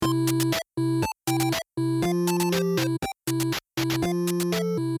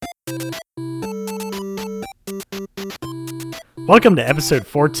Welcome to episode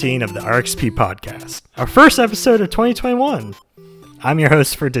 14 of the RXP podcast, our first episode of 2021. I'm your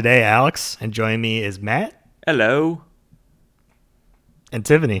host for today, Alex, and joining me is Matt. Hello. And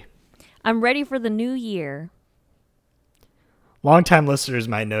Tiffany. I'm ready for the new year. Longtime listeners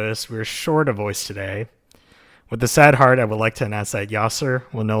might notice we're short of voice today. With a sad heart, I would like to announce that Yasser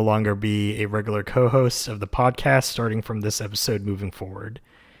will no longer be a regular co-host of the podcast starting from this episode moving forward.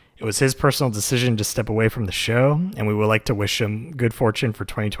 It was his personal decision to step away from the show, and we would like to wish him good fortune for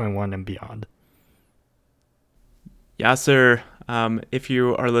 2021 and beyond. Yasser, if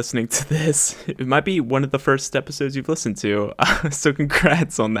you are listening to this, it might be one of the first episodes you've listened to, so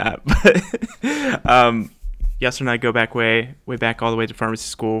congrats on that. But Yasser and I go back way back all the way to pharmacy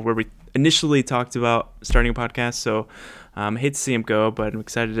school, where we initially talked about starting a podcast, so I hate to see him go, but I'm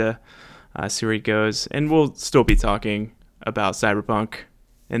excited to see where he goes, and we'll still be talking about Cyberpunk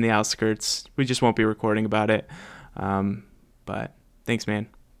in the outskirts. We just won't be recording about it. But thanks, man.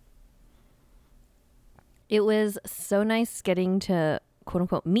 It was so nice getting to quote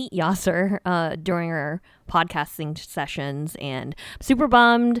unquote meet Yasser during our podcasting sessions, and I'm super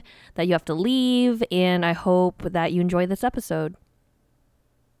bummed that you have to leave, and I hope that you enjoy this episode.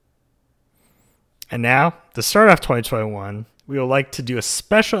 And now, to start off 2021, we would like to do a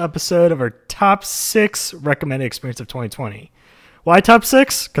special episode of our top 6 recommended experience of 2020. Why top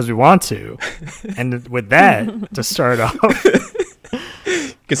 6? Because we want to. And with that, to start off...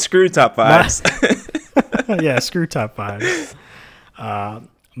 Screw top 5s. Yeah, screw top 5.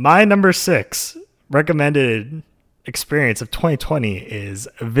 My number 6 recommended experience of 2020 is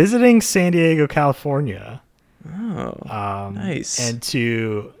visiting San Diego, California. Oh, nice. And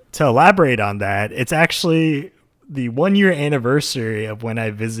to elaborate on that, it's actually the 1-year anniversary of when I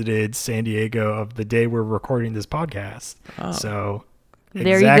visited San Diego of the day we're recording this podcast. Oh. So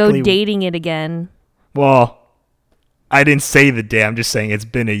there you go, dating it again. Well, I didn't say the day. I'm just saying it's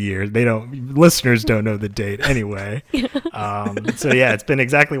been a year. Listeners don't know the date anyway. So yeah, it's been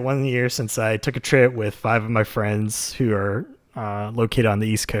exactly 1 year since I took a trip with 5 of my friends who are located on the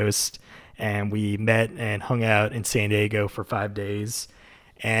East Coast, and we met and hung out in San Diego for 5 days.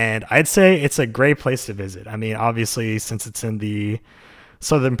 And I'd say it's a great place to visit. I mean, obviously, since it's in the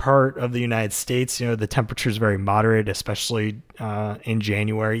southern part of the United States, the temperature is very moderate, especially in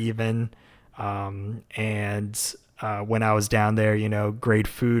January even. When I was down there, great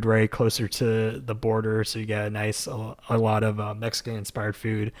food right closer to the border. So you get a lot of Mexican-inspired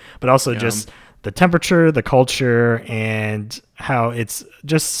food, but also just the temperature, the culture, and how it's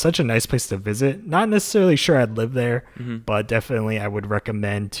just such a nice place to visit. Not necessarily sure I'd live there, but definitely I would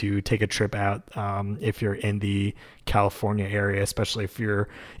recommend to take a trip out if you're in the California area, especially if you're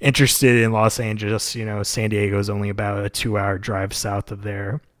interested in Los Angeles. San Diego is only about a 2-hour drive south of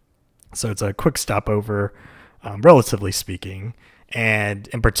there. So it's a quick stopover, relatively speaking. And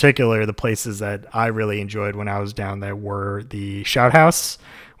in particular, the places that I really enjoyed when I was down there were the Shout House,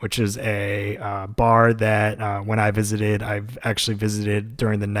 which is a bar that when I visited, I've actually visited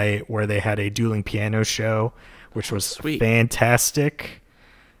during the night, where they had a dueling piano show, which was fantastic.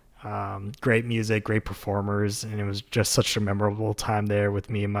 Great music, great performers, and it was just such a memorable time there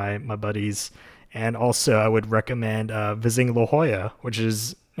with me and my buddies. And also, I would recommend visiting La Jolla, which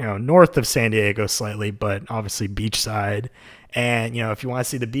is north of San Diego slightly, but obviously beachside. And if you want to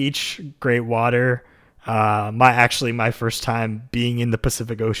see the beach, great water. My first time being in the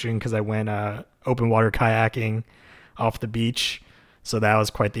Pacific Ocean, because I went open water kayaking off the beach, so that was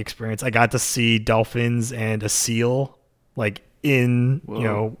quite the experience. I got to see dolphins and a seal in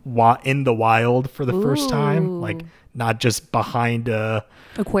in the wild for the first time, not just behind a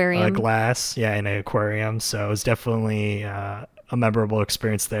glass, in an aquarium. So it was definitely a memorable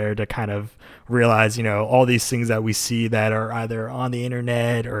experience there to kind of realize, all these things that we see that are either on the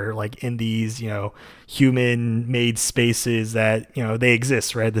internet or in these, human made spaces that, they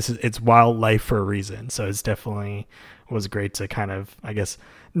exist, right? It's wildlife for a reason. So it's definitely was great to kind of, I guess,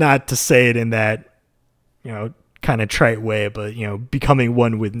 not to say it in that, kind of trite way, but, becoming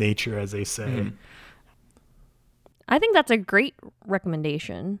one with nature, as they say. Mm-hmm. I think that's a great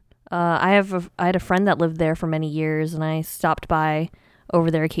recommendation. I had a friend that lived there for many years, and I stopped by over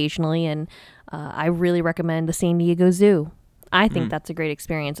there occasionally, and I really recommend the San Diego Zoo. I think that's a great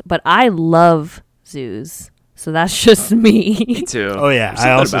experience, but I love zoos, so that's just me. Me too. Oh yeah,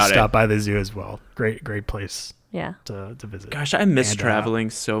 I also stopped by the zoo as well. Great place. Yeah. To visit. Gosh, I miss traveling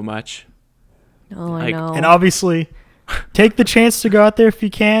so much. Oh, I know. And obviously, take the chance to go out there if you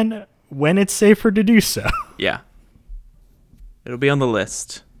can, when it's safer to do so. Yeah. It'll be on the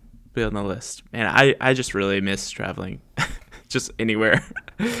list. Man, I just really miss traveling. Just anywhere.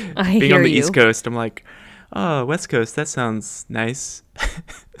 Being on the East Coast, I'm like, Oh, West Coast, that sounds nice.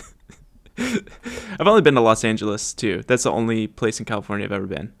 I've only been to Los Angeles too. That's the only place in California I've ever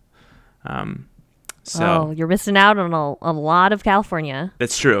been. So you're missing out on a lot of California.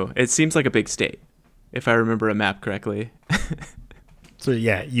 that's true. It seems like a big state, if I remember a map correctly. So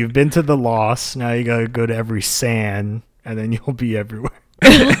yeah, you've been to the Lost. Now you gotta go to every San, and then you'll be everywhere.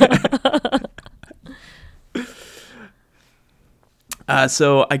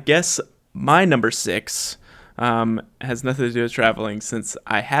 So I guess my number 6 has nothing to do with traveling since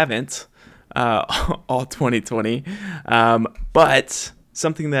I haven't all 2020. But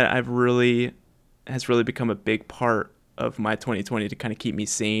something that has really become a big part of my 2020 to kind of keep me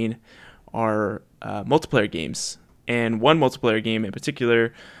sane are multiplayer games. And one multiplayer game in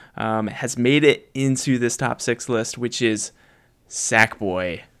particular has made it into this top 6 list, which is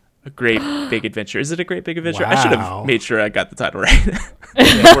Sackboy. A Great Big Adventure. Is it A Great Big Adventure? I should Wow. have made sure I got the title right.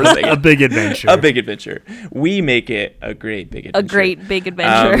 For a second. A big adventure. A Big Adventure. We make it a Great Big Adventure. A great big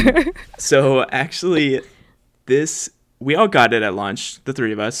adventure. So actually, we all got it at launch, the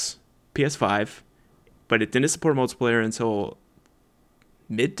 3 of us, PS5, but it didn't support multiplayer until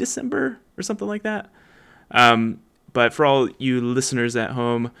mid-December or something like that. But for all you listeners at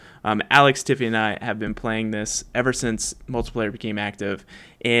home, Alex, Tiffany, and I have been playing this ever since multiplayer became active,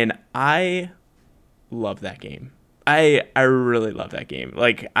 and I love that game. I really love that game.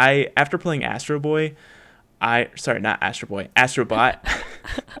 Like, after playing Astro Boy, not Astro Boy, Astrobot.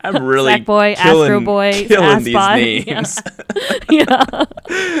 I'm really Sackboy, Astro Boy, killing these Assbot. names.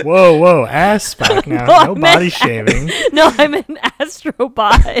 Yeah. Whoa, ass back now. Oh, No man. body shaving. No, I'm an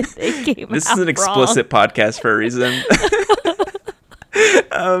Astrobot. It came This out is an wrong. explicit podcast for a reason.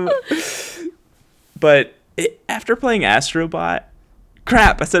 But after playing Astrobot,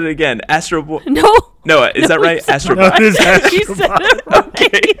 crap, I said it again. Astro Boy. No, Is that right? you said No, Astrobot. it is you said Astrobot. it right.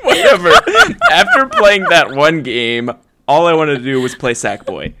 Okay, whatever. After playing that one game, all I wanted to do was play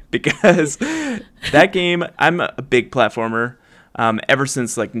Sackboy because that game, I'm a big platformer. Ever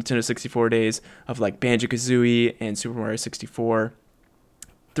since like Nintendo 64 days of like Banjo-Kazooie and Super Mario 64,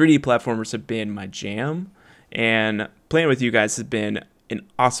 3D platformers have been my jam, and playing with you guys has been an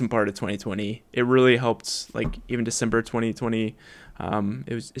awesome part of 2020. It really helped, like even December 2020.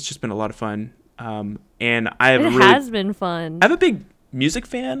 It's just been a lot of fun. And It has been fun. I'm a big music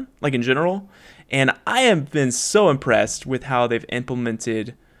fan, like in general, and I have been so impressed with how they've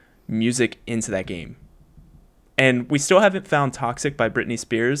implemented music into that game. And we still haven't found Toxic by Britney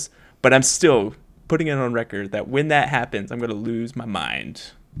Spears, but I'm still putting it on record that when that happens, I'm going to lose my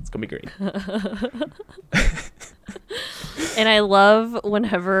mind. It's going to be great. And I love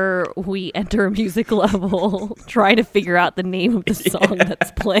whenever we enter a music level, try to figure out the name of the song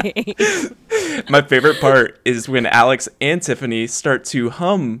that's playing. My favorite part is when Alex and Tiffany start to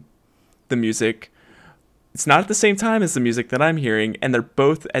hum the music. It's not at the same time as the music that I'm hearing, and they're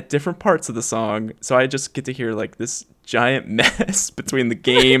both at different parts of the song. So I just get to hear like this giant mess between the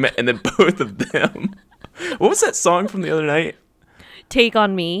game and then both of them. What was that song from the other night? Take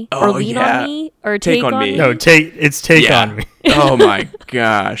on Me, Oh, or Lean yeah. on Me, or Take Take on on Me. Me. No, take Yeah. on me. Oh my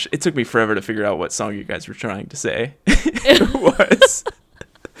gosh. It took me forever to figure out what song you guys were trying to say. It was.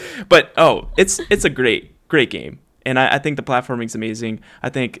 But it's a great game. And I think the platforming's amazing. I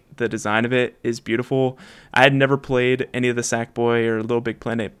think the design of it is beautiful. I had never played any of the Sackboy or Little Big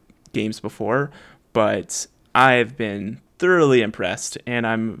Planet games before, but I've been thoroughly impressed, and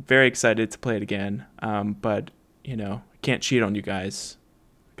I'm very excited to play it again. But can't cheat on you guys.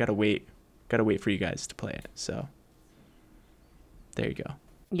 Gotta wait for you guys to play it. So there you go.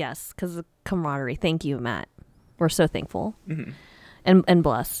 Yes, because of camaraderie. Thank you, Matt. We're so thankful Mm-hmm. and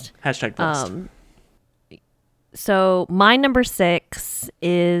blessed. Hashtag blessed. So my number 6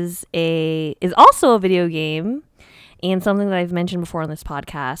 is also a video game and something that I've mentioned before on this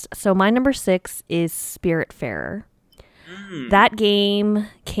podcast. So my number 6 is Spiritfarer. That game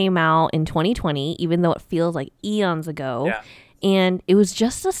came out in 2020, even though it feels like eons ago. Yeah. And it was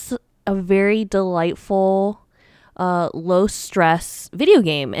just a very delightful, low stress video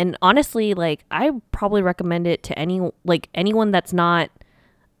game. And honestly, like I probably recommend it to anyone that's not,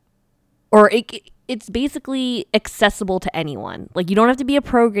 or it's basically accessible to anyone. Like you don't have to be a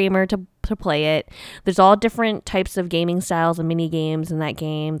pro gamer to play it. There's all different types of gaming styles and mini games in that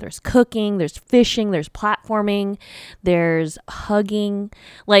game. There's cooking, there's fishing, there's platforming, there's hugging.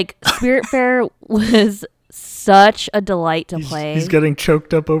 Like Spiritfarer was such a delight to play. He's getting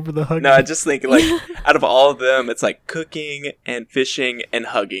choked up over the hug. No, I just think like out of all of them, it's like cooking and fishing and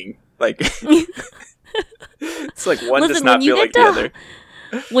hugging. Like it's like one does Listen, not when you feel like get the to- other.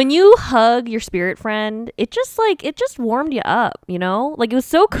 When you hug your spirit friend, it just warmed you up, you know? Like it was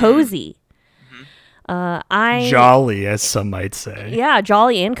so cozy. I Jolly, as some might say. Yeah,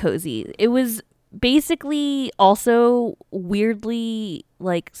 jolly and cozy. It was basically also weirdly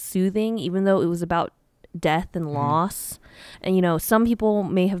like soothing, even though it was about death and loss. And you know, some people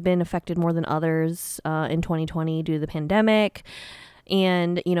may have been affected more than others in 2020 due to the pandemic,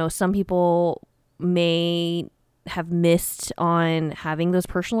 and you know, some people may have missed on having those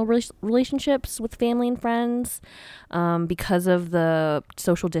personal relationships with family and friends because of the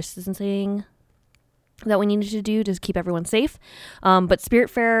social distancing that we needed to do to keep everyone safe. But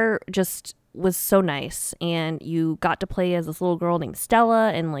Spiritfarer just was so nice, and you got to play as this little girl named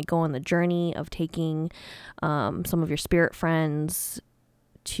Stella and like go on the journey of taking some of your spirit friends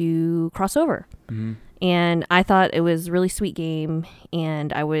to cross over. And I thought it was a really sweet game,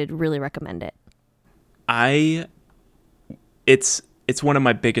 and I would really recommend it. It's one of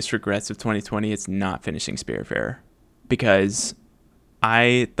my biggest regrets of 2020. It's not finishing Spiritfarer, because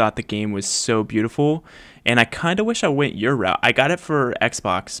I thought the game was so beautiful, and I kind of wish I went your route. I got it for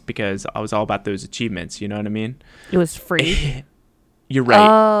Xbox because I was all about those achievements. You know what I mean? It was free. You're right.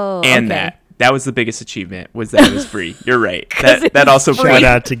 Oh, and okay. that was the biggest achievement, was that it was free. You're right. That also Shout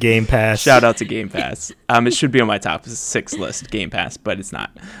out to Game Pass. Shout out to Game Pass. It should be on my top 6 list, Game Pass, but it's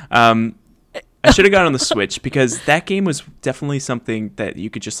not. I should have got on the Switch, because that game was definitely something that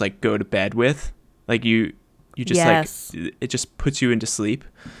you could just like go to bed with. Like you just Yes. like, it just puts you into sleep.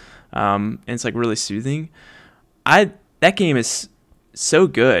 And it's like really soothing. That game is so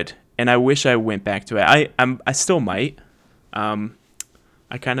good, and I wish I went back to it. I still might.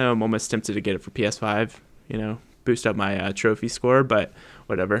 I kind of am almost tempted to get it for PS5, you know, boost up my trophy score, but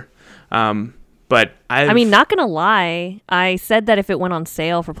whatever. But I mean, not gonna lie, I said that if it went on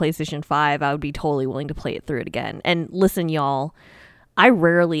sale for PlayStation 5, I would be totally willing to play it through it again. And listen, y'all, I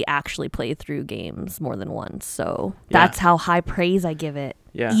rarely actually play through games more than once, so that's how high praise I give it.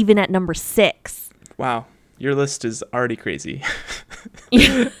 Yeah. Even at number 6. Wow, your list is already crazy.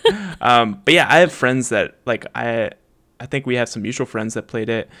 But yeah, I have friends that like I think we have some mutual friends that played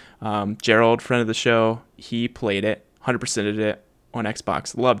it. Gerald, friend of the show, he played it, 100%ed it on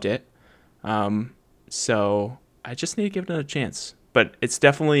Xbox, loved it. So I just need to give it another chance. But it's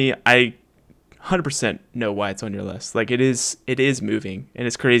definitely, I 100% know why it's on your list. Like it is moving, and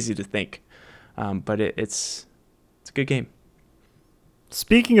it's crazy to think. But it's a good game.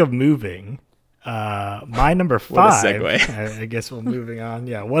 Speaking of moving, my number 5. What a segue. I guess we're moving on.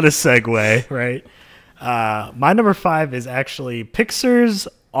 Yeah, what a segue, right? My number 5 is actually Pixar's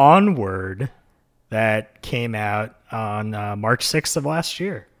Onward, that came out on March 6th of last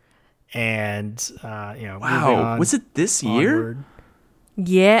year. And Wow, was it this year? Onward.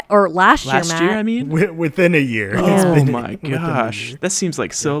 Yeah, or last year, Matt. I mean? Within a year. Oh my gosh, that seems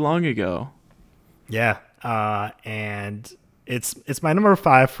like so long ago. Yeah, and it's my number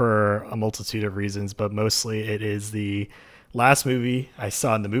 5 for a multitude of reasons, but mostly it is the last movie I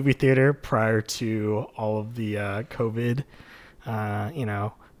saw in the movie theater prior to all of the COVID,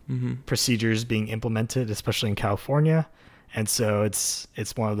 procedures being implemented, especially in California. And so it's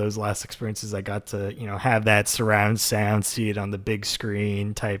one of those last experiences I got to, have that surround sound, see it on the big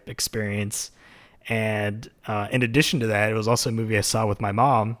screen type experience. And in addition to that, it was also a movie I saw with my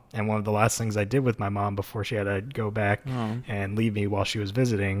mom. And one of the last things I did with my mom before she had to go back and leave me while she was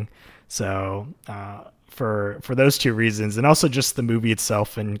visiting. So for those two reasons, and also just the movie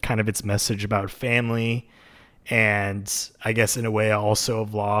itself and kind of its message about family, and I guess in a way also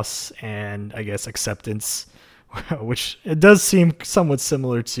of loss and I guess acceptance, which it does seem somewhat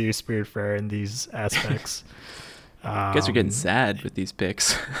similar to Spiritfarer in these aspects. You guys are getting sad with these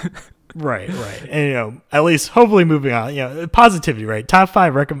picks. Right. And, at least hopefully moving on, positivity, right? Top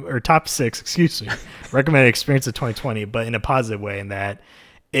 5 or top 6, recommended experience of 2020, but in a positive way, in that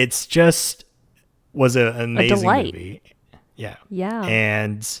it's just was an amazing movie. Yeah.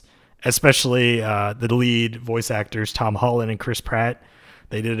 And especially the lead voice actors, Tom Holland and Chris Pratt.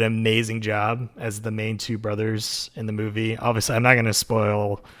 They did an amazing job as the main two brothers in the movie. Obviously, I'm not going to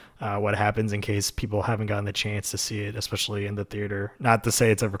spoil what happens in case people haven't gotten the chance to see it, especially in the theater. Not to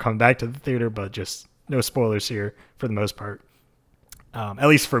say it's ever come back to the theater, but just no spoilers here for the most part. At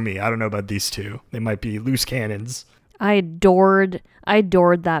least for me. I don't know about these two. They might be loose cannons. I adored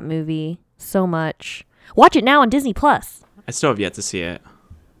that movie so much. Watch it now on Disney Plus. I still have yet to see it.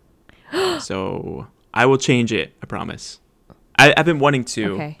 So I will change it, I promise. I've been wanting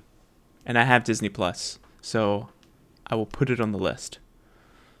to, okay. And I have Disney Plus, so I will put it on the list.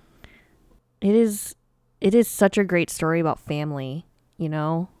 It is such a great story about family,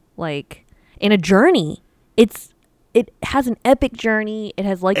 like in a journey. It has an epic journey. It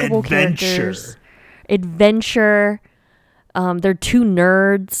has likable characters, adventure, They're two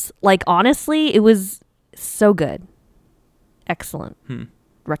nerds. Like, honestly, it was so good. Excellent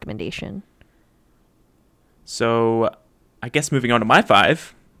recommendation. So I guess moving on to my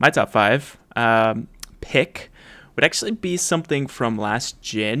top five pick would actually be something from last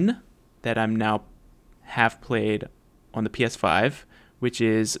gen that I'm now have played on the PS5, which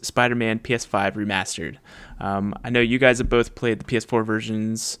is Spider-Man PS5 Remastered. I know you guys have both played the PS4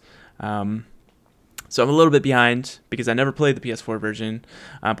 versions, so I'm a little bit behind because I never played the PS4 version.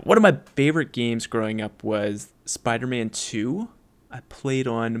 But one of my favorite games growing up was Spider-Man 2. I played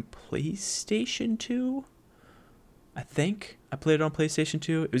on PlayStation 2, I think. I played it on PlayStation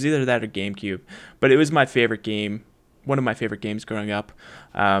 2. It was either that or GameCube. But it was my favorite game, one of my favorite games growing up.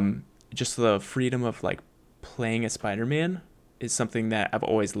 Just the freedom of like playing as Spider-Man is something that I've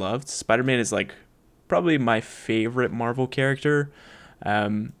always loved. Spider-Man is like probably my favorite Marvel character.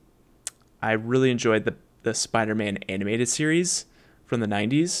 I really enjoyed the Spider-Man animated series from the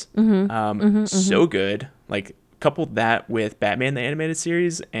 90s. So good. Like, coupled that with Batman the animated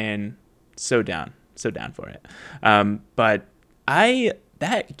series, and so down for it. But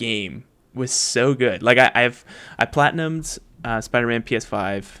that game was so good. Like, I platinumed Spider-Man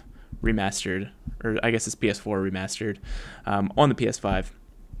PS5 remastered, or I guess it's PS4 remastered, on the PS5.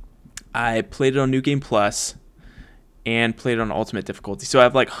 I played it on New Game Plus and played it on Ultimate difficulty. So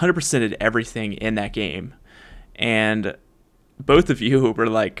I've like 100%ed everything in that game. And both of you were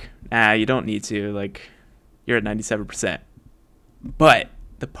like, nah, you don't need to. Like, you're at 97%. But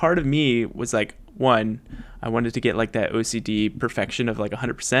the part of me was like, one, I wanted to get like that OCD perfection of like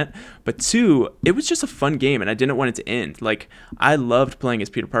 100%. But two, it was just a fun game and I didn't want it to end. Like, I loved playing as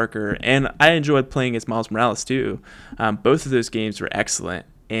Peter Parker and I enjoyed playing as Miles Morales too. Both of those games were excellent.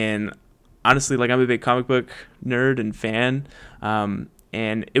 And honestly, like, I'm a big comic book nerd and fan.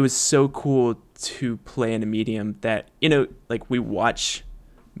 And it was so cool to play in a medium that, you know, like, we watch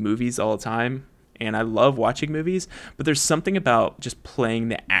movies all the time and I love watching movies, but there's something about just playing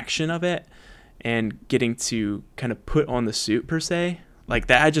the action of it and getting to kind of put on the suit per se. Like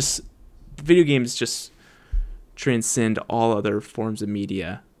that, video games just transcend all other forms of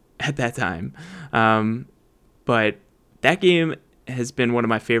media at that time. But that game has been one of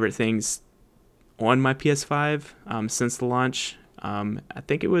my favorite things on my PS5 since the launch. I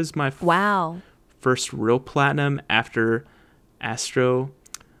think it was my first real platinum after Astro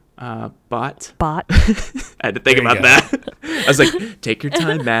Bot. I had to think about that. I was like, take your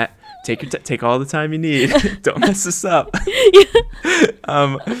time, Matt. Take all the time you need. Don't mess this up.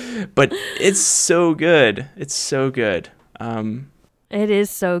 But it's so good. It's so good. It is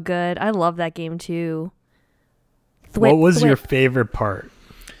so good. I love that game too. What was your favorite part?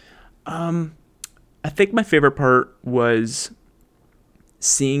 I think my favorite part was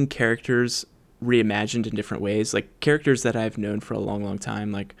seeing characters reimagined in different ways, like characters that I've known for a long, long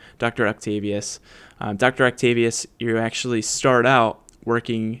time, like Dr. Octavius. Dr. Octavius, you actually start out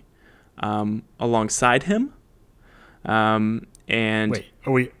working alongside him. And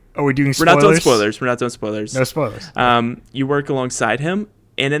wait, are we doing spoilers? We're not doing spoilers. No spoilers. You work alongside him,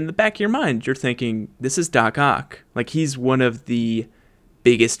 and in the back of your mind, you're thinking, this is Doc Ock. Like, he's one of the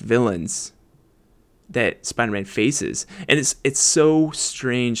biggest villains that Spider-Man faces. And it's so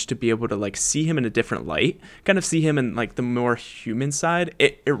strange to be able to like see him in a different light, kind of see him in like the more human side.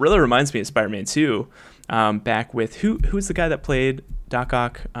 It really reminds me of Spider-Man 2, back with who's the guy that played Doc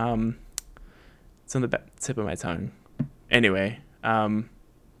Ock? It's on the tip of my tongue. Anyway,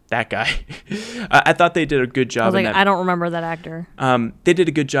 that guy. I thought they did a good job. I don't remember that actor. They did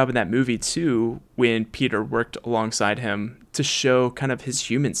a good job in that movie too, when Peter worked alongside him to show kind of his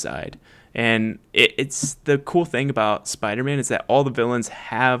human side. And it's the cool thing about Spider-Man is that all the villains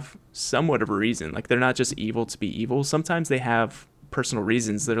have somewhat of a reason. Like, they're not just evil to be evil. Sometimes they have personal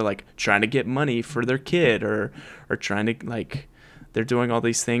reasons that are like trying to get money for their kid, or trying to, like, they're doing all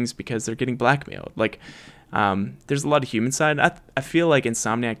these things because they're getting blackmailed. Like, there's a lot of human side. I feel like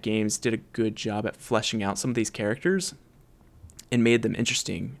Insomniac Games did a good job at fleshing out some of these characters and made them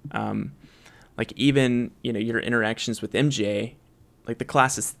interesting. Like, even, you know, your interactions with MJ, like the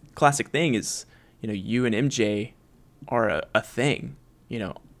classic thing is, you know, you and MJ are a thing. You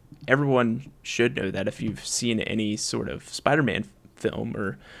know, everyone should know that if you've seen any sort of Spider-Man film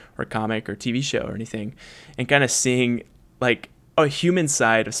or comic or TV show or anything, and kind of seeing like a human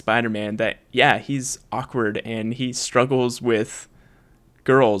side of Spider-Man that, yeah, he's awkward and he struggles with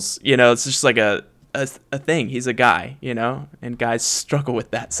girls. You know, it's just like a thing. He's a guy, you know, and guys struggle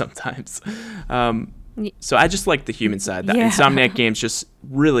with that sometimes. So I just like the human side. That Insomniac Games just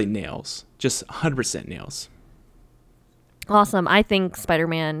really nails. Just 100% nails. Awesome. I think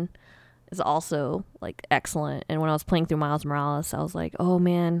Spider-Man is also like excellent. And when I was playing through Miles Morales, I was like, oh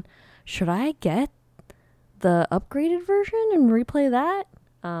man, should I get the upgraded version and replay that?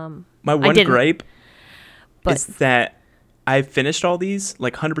 My one gripe but is that I finished all these,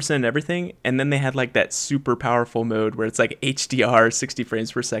 like 100% and everything, and then they had like that super powerful mode where it's like HDR 60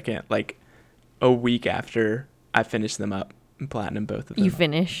 frames per second, like a week after I finished them up and platinum both of them. you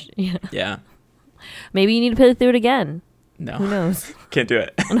finished. Yeah. Yeah. Maybe you need to play through it again. No. Who knows? Can't do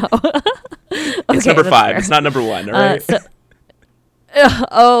it. No. It's number 5. It's not number 1, all right?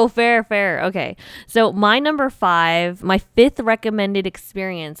 Oh, fair. Okay. So my number 5, my 5th recommended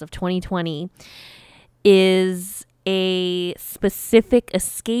experience of 2020 is a specific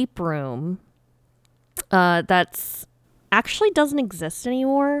escape room that's actually doesn't exist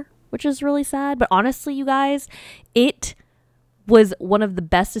anymore, which is really sad. But honestly, you guys, it was one of the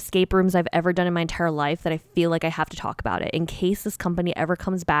best escape rooms I've ever done in my entire life that I feel like I have to talk about it in case this company ever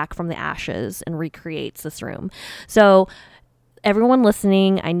comes back from the ashes and recreates this room. So everyone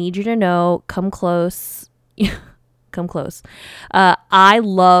listening, I need you to know, come close. Come close. I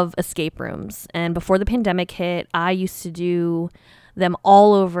love escape rooms. And before the pandemic hit, I used to do them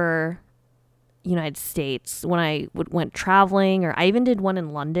all over United States when I went traveling, or I even did one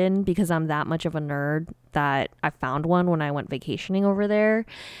in London because I'm that much of a nerd that I found one when I went vacationing over there.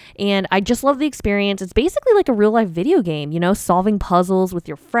 And I just love the experience. It's basically like a real life video game, you know, solving puzzles with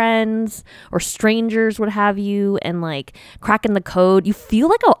your friends or strangers, what have you, and like cracking the code. You feel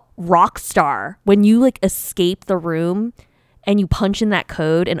like a rock star when you like escape the room and you punch in that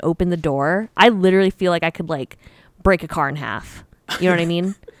code and open the door. I literally feel like I could like break a car in half. You know what I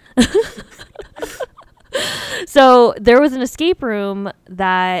mean? So there was an escape room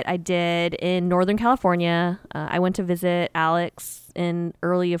that I did in Northern California. I went to visit Alex in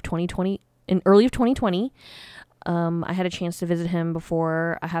early of 2020. I had a chance to visit him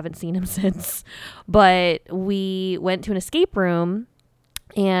before. I haven't seen him since. But we went to an escape room,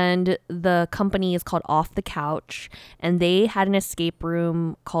 and the company is called Off the Couch, and they had an escape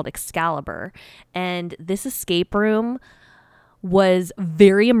room called Excalibur. And this escape room was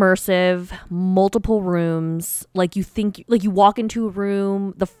very immersive, multiple rooms. Like you walk into a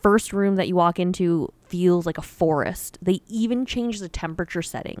room, the first room that you walk into feels like a forest. They even changed the temperature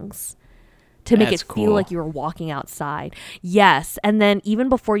settings to make it feel like you were walking outside. Yes. And then even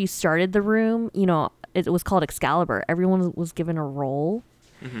before you started the room, you know, it was called Excalibur. Everyone was given a role.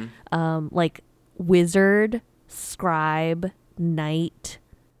 Mm-hmm. Like wizard, scribe, knight.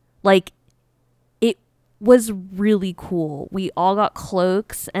 Like, was really cool. We all got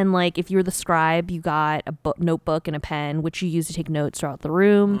cloaks, and like if you were the scribe, you got a notebook and a pen, which you use to take notes throughout the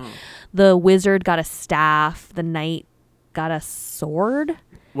room. The wizard got a staff. The knight got a sword.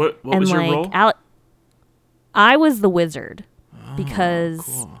 What was your role? I was the wizard because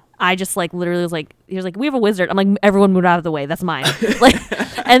cool. I just like literally was like, he was like, we have a wizard. I'm like, everyone move out of the way. That's mine. Like,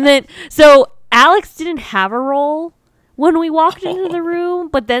 and then so Alex didn't have a role when we walked into the room,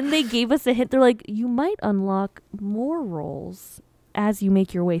 but then they gave us a hint. They're like, you might unlock more roles as you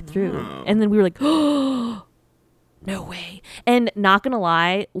make your way through. And then we were like, oh, no way. And not gonna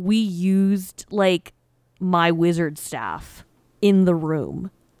lie, we used like my wizard staff in the room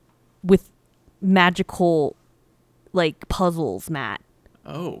with magical like puzzles, Matt.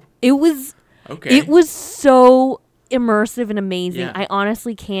 Oh. It was okay. It was so immersive and amazing. Yeah. I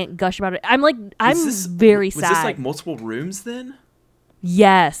honestly can't gush about it. I'm very sad. Was this like multiple rooms then?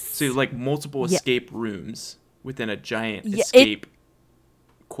 Yes. So like multiple escape rooms within a giant escape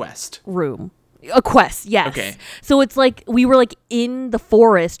quest. Room. A quest, yes. Okay. So it's like we were like in the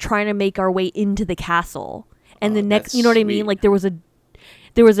forest trying to make our way into the castle. And the next, you know what I mean? Like there was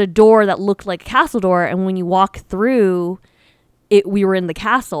a door that looked like a castle door, and when you walk through it, we were in the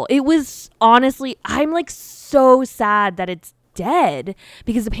castle. It was honestly, I'm like so sad that it's dead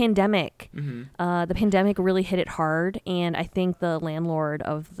because the pandemic. Mm-hmm. The pandemic really hit it hard, and I think the landlord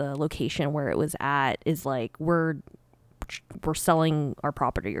of the location where it was at is like, we're selling our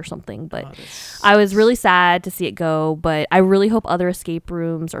property or something. But I was really sad to see it go. But I really hope other escape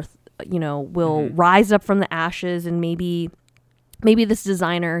rooms will rise up from the ashes, and maybe this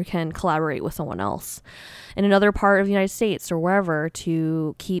designer can collaborate with someone else in another part of the United States or wherever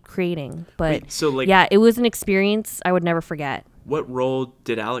to keep creating. But wait, so like, yeah, it was an experience I would never forget. What role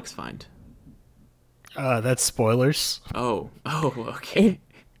did Alex find? That's spoilers. Oh, okay.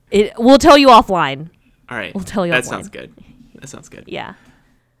 We'll tell you offline. All right. We'll tell you that offline. That sounds good. Yeah.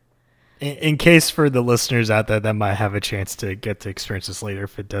 In case for the listeners out there that might have a chance to get to experience this later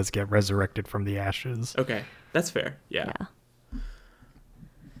if it does get resurrected from the ashes. Okay. That's fair. Yeah.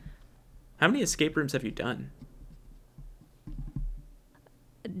 How many escape rooms have you done?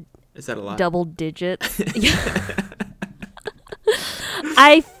 Is that a lot? double digits.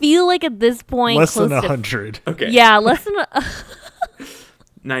 I feel like at this point, Less close than to 100. Okay. yeah, less than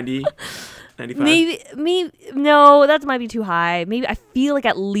 90, 95? maybe no, that might be too high. Maybe I feel like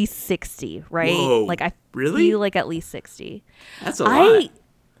at least 60, right? Whoa, Like I really? feel like at least 60. That's a lot.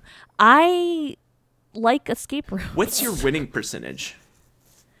 I like escape rooms. What's your winning percentage?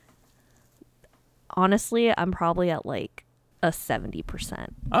 Honestly, I'm probably at like a 70%.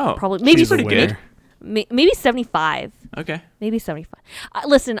 Oh, Probably maybe She's a pretty good. winner. maybe 75. Okay. Maybe 75.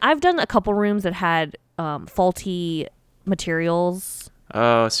 Listen, I've done a couple rooms that had faulty materials.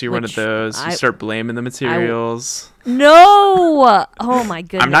 Oh, so you're one of Which those. You I- start blaming the materials. No! Oh my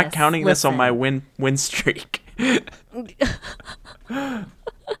goodness. I'm not counting this on my Listen. win streak.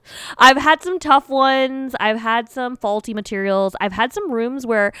 I've had some tough ones. I've had some faulty materials. I've had some rooms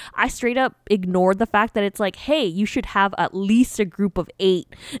where I straight up ignored the fact that it's like, hey, you should have at least a group of 8.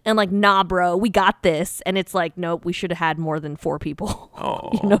 And like, nah, bro, we got this. And it's like, nope, we should have had more than 4 people. Oh.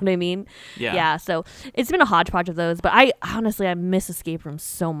 You know what I mean? Yeah. Yeah. So it's been a hodgepodge of those. But I miss escape rooms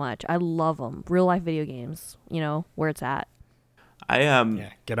so much. I love them. Real life video games, where it's at. I Yeah,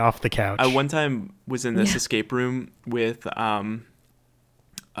 get off the couch. I one time was in this Yeah. escape room with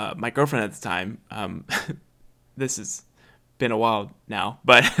my girlfriend at the time. This has been a while now,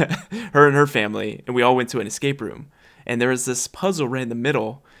 but her and her family, and we all went to an escape room, and there was this puzzle right in the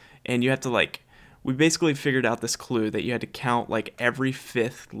middle, and you have to we basically figured out this clue that you had to count like every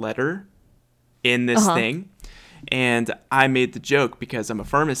 5th letter in this thing. And I made the joke because I'm a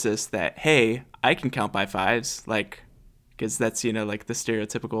pharmacist that, hey, I can count by 5s, because that's, like the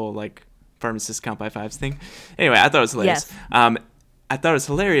stereotypical, pharmacist count by 5s thing. Anyway, I thought it was hilarious. Yes. I thought it was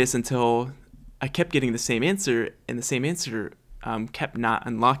hilarious until I kept getting the same answer, and the same answer kept not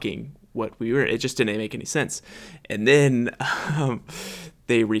unlocking what we were. It just didn't make any sense. And then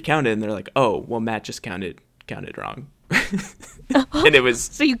they recounted, and they're like, oh, well, Matt just counted wrong. And it was...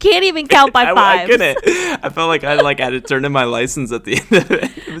 So you can't even count by 5. I couldn't. I felt like I had to turn in my license at the end of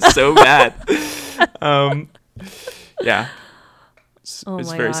it. It was so bad. Yeah. It Oh was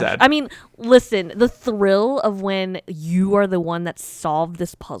my very gosh. sad. I mean, listen, the thrill of when you are the one that solved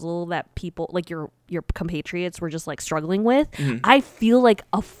this puzzle that people like your compatriots were just like struggling with, I feel like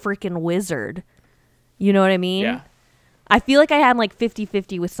a freaking wizard. You know what I mean? Yeah. I feel like I had like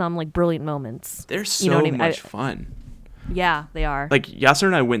 50-50 with some like brilliant moments. They're so You know what I mean? much fun. Yeah, they are. Like Yasser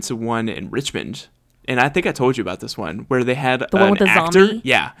and I went to one in Richmond, and I think I told you about this one where they had The one an with the actor. zombie?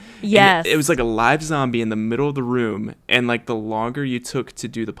 Yeah. And Yes. it was like a live zombie in the middle of the room, and like the longer you took to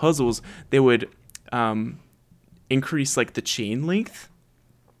do the puzzles, they would increase like the chain length,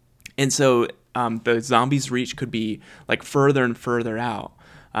 and so the zombie's reach could be like further and further out.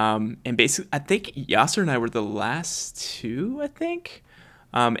 And basically, I think Yasser and I were the last 2, I think,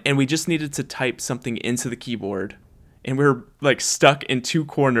 and we just needed to type something into the keyboard. And we were like stuck in 2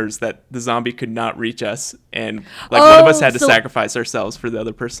 corners that the zombie could not reach us, and like one of us had to sacrifice ourselves for the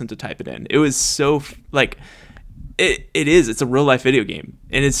other person to type it in. It was so it's a real life video game,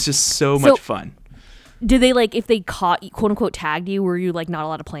 and it's just so much fun. Did they like if they caught quote unquote tagged you, were you like not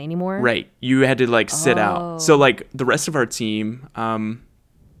allowed to play anymore? Right, you had to like sit out. So like the rest of our team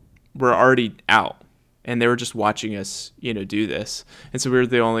were already out, and they were just watching us, do this, and so we were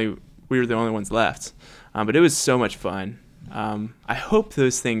the only ones left. But it was so much fun. I hope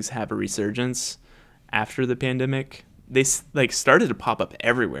those things have a resurgence after the pandemic. They started to pop up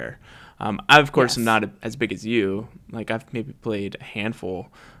everywhere. I of course am not as big as you. Like I've maybe played a handful,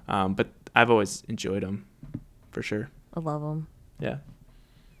 but I've always enjoyed them, for sure. I love them. Yeah.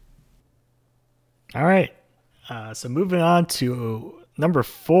 All right. So moving on to number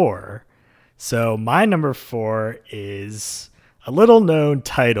 4. So my number 4 is a little known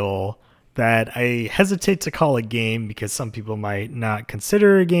title that I hesitate to call a game because some people might not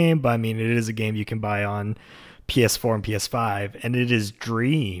consider a game, but I mean, it is a game you can buy on PS4 and PS5, and it is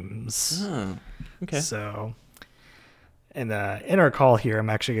Dreams. Oh, okay. So, in our call here, I'm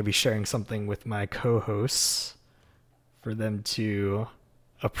actually going to be sharing something with my co-hosts for them to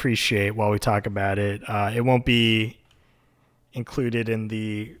appreciate while we talk about it. It won't be included in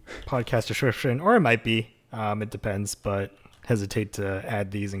the podcast description, or it might be. It depends, but hesitate to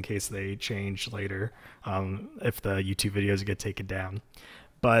add these in case they change later, if the YouTube videos get taken down.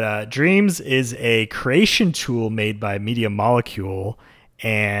 But Dreams is a creation tool made by Media Molecule,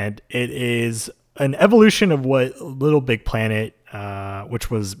 and it is an evolution of what Little Big Planet, which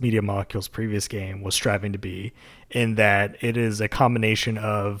was Media Molecule's previous game, was striving to be, in that it is a combination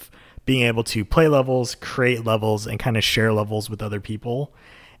of being able to play levels, create levels, and kind of share levels with other people.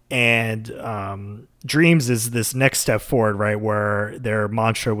 And Dreams is this next step forward, right? Where their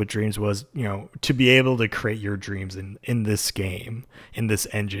mantra with Dreams was, to be able to create your dreams in this game, in this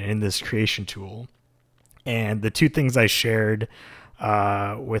engine, in this creation tool. And the two things I shared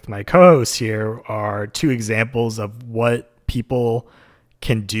with my co-hosts here are two examples of what people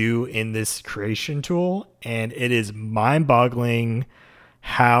can do in this creation tool. And it is mind-boggling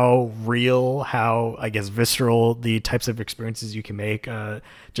how real, how, I guess, visceral the types of experiences you can make.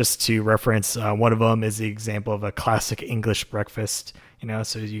 Just to reference, one of them is the example of a classic English breakfast.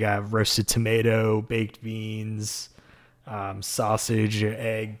 So you got roasted tomato, baked beans, sausage,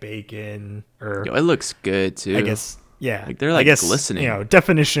 egg, bacon, or Yo, it looks good too. I guess, yeah. Like they're like glistening.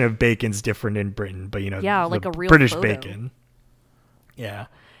 Definition of bacon's different in Britain, but yeah, like a real British photo. bacon. Yeah.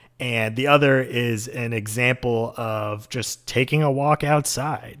 And the other is an example of just taking a walk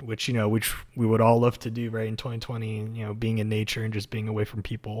outside, which we would all love to do, right, in 2020, being in nature and just being away from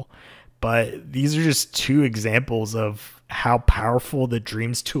people. But these are just two examples of how powerful the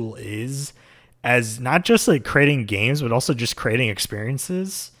Dreams tool is, as not just like creating games, but also just creating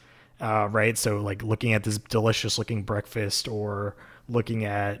experiences, right? So like looking at this delicious looking breakfast, or looking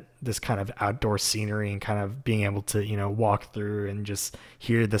at this kind of outdoor scenery, and kind of being able to, walk through and just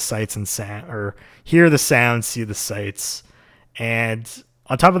hear the sights and sound, or hear the sounds, see the sights. And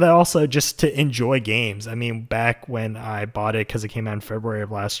on top of that, also just to enjoy games. I mean, back when I bought it, because it came out in February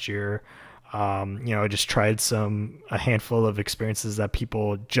of last year, I just tried a handful of experiences that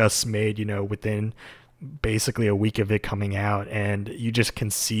people just made, within basically a week of it coming out. And you just can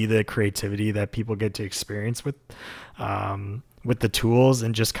see the creativity that people get to experience with the tools,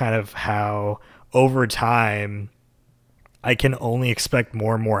 and just kind of how over time I can only expect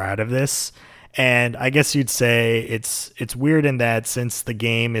more and more out of this. And I guess you'd say it's weird in that, since the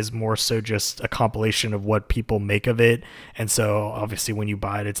game is more so just a compilation of what people make of it, and so obviously when you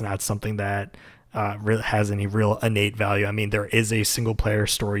buy it, it's not something that really has any real innate value. I mean, there is a single player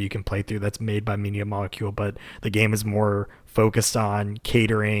story you can play through that's made by Media Molecule, but the game is more focused on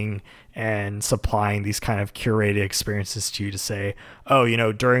catering and supplying these kind of curated experiences to you, to say,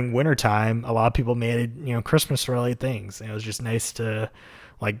 oh, during wintertime, a lot of people made, Christmas related things. And it was just nice to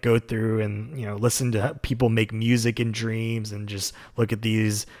like go through and, listen to people make music in Dreams, and just look at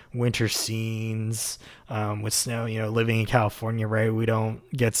these winter scenes with snow. Living in California, right? We don't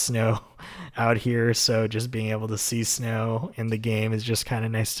get snow out here. So just being able to see snow in the game is just kind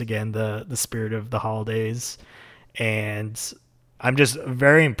of nice to get in the spirit of the holidays. And I'm just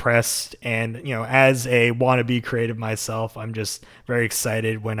very impressed. And, as a wannabe creative myself, I'm just very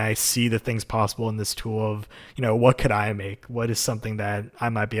excited when I see the things possible in this tool of, what could I make? What is something that I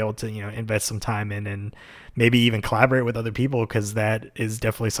might be able to, invest some time in, and maybe even collaborate with other people, because that is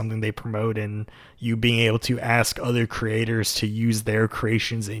definitely something they promote. And you being able to ask other creators to use their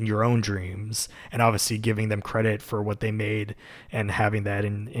creations in your own Dreams, and obviously giving them credit for what they made, and having that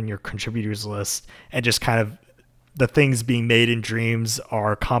in your contributors list, and just kind of the things being made in Dreams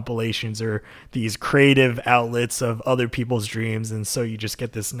are compilations, or these creative outlets of other people's dreams. And so you just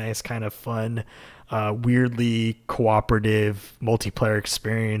get this nice kind of fun, weirdly cooperative multiplayer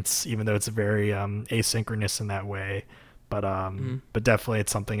experience, even though it's very asynchronous in that way. But definitely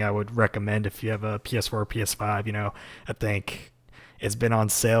it's something I would recommend if you have a PS4 or PS5. I think it's been on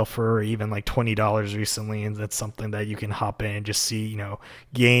sale for even like $20 recently, and that's something that you can hop in and just see,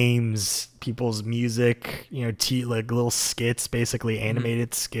 games, people's music, like little skits, basically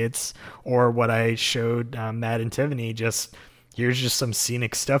animated skits, or what I showed Matt and Tiffany, just here's just some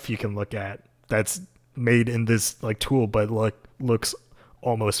scenic stuff you can look at that's made in this like tool, but looks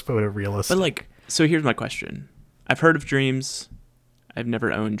almost photorealistic. But like, so here's my question. I've heard of Dreams. I've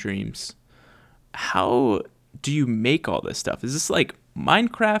never owned Dreams. How do you make all this stuff? Is this like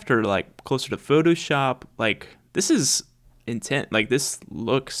Minecraft, or like closer to Photoshop? Like, this is intent. Like, this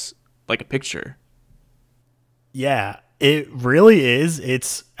looks like a picture. Yeah, it really is.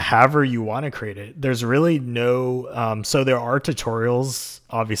 It's however you want to create it. There's really no so there are tutorials,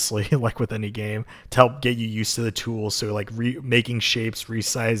 obviously, like with any game, to help get you used to the tools. So like making shapes,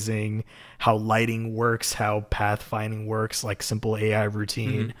 resizing, how lighting works, how pathfinding works, like simple AI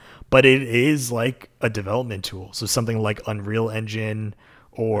routine. Mm-hmm. But it is like a development tool. So something like Unreal Engine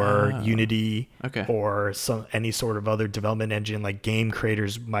or Unity, or any sort of other development engine like game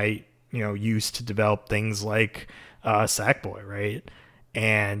creators might, use to develop things like Sackboy, right?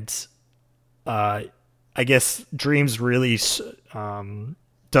 And I guess Dreams really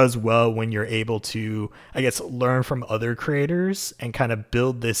does well when you're able to, I guess, learn from other creators and kind of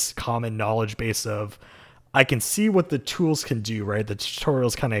build this common knowledge base of, I can see what the tools can do, right? The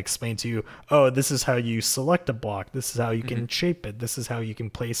tutorials kind of explain to you, oh, this is how you select a block. This is how you can shape it. This is how you can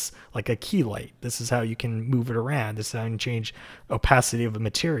place like a key light. This is how you can move it around. This is how you can change opacity of a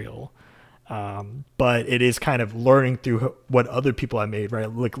material. But it is kind of learning through what other people have made,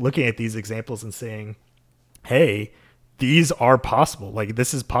 right? Looking at these examples and saying, hey, these are possible. Like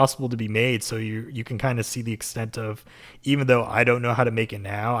this is possible to be made. So you can kind of see the extent of, even though I don't know how to make it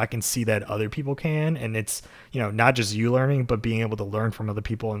now, I can see that other people can. And it's, not just you learning, but being able to learn from other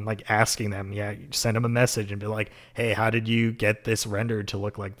people and like asking them, send them a message and be like, hey, how did you get this rendered to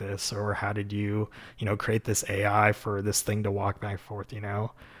look like this? Or how did you, create this AI for this thing to walk back and forth,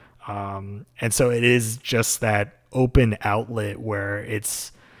 And so it is just that open outlet where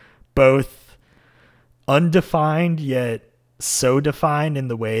it's both undefined yet so defined in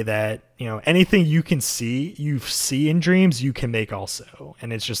the way that anything you see in dreams you can make also,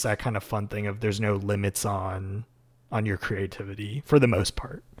 and it's just that kind of fun thing of there's no limits on your creativity for the most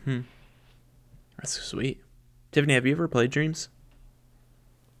part. That's sweet. Tiffany, have you ever played Dreams?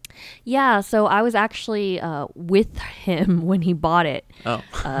 Yeah, so I was actually with him when he bought it.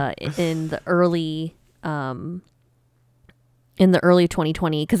 In the early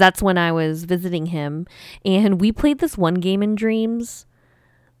 2020, because that's when I was visiting him, and we played this one game in Dreams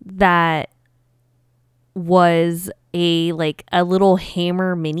that was a little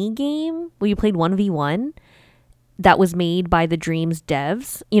Hammer mini game where you played 1v1 that was made by the Dreams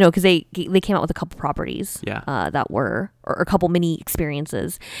devs, because they came out with a couple properties that were, or a couple mini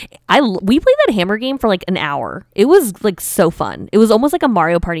experiences. We played that Hammer game for an hour. It was so fun. It was almost like a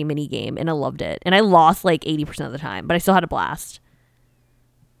Mario Party mini game, and I loved it. And I lost 80% of the time, but I still had a blast.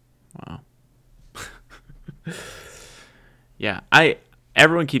 Wow. Yeah,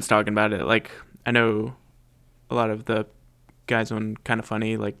 everyone keeps talking about it. I know a lot of the guys on Kind of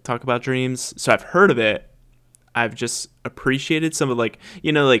Funny talk about Dreams, so I've heard of it. I've just appreciated some of you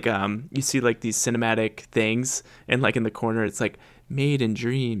see these cinematic things, and in the corner it's made in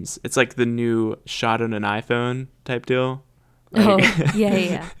Dreams. It's the new shot on an iPhone type deal.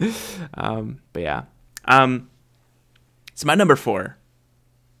 Yeah. But yeah. So my number 4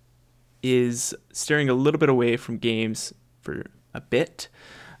 is steering a little bit away from games for a bit.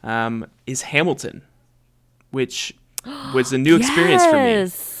 Is Hamilton, which was a new experience for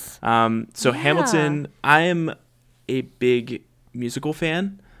me. So Hamilton, I am a big musical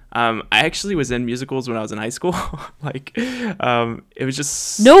fan. I actually was in musicals when I was in high school. It was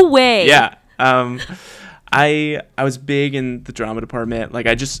just no way. Yeah. I was big in the drama department.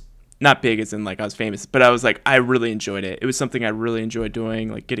 Not big as in I was famous, but I was I really enjoyed it. It was something I really enjoyed doing,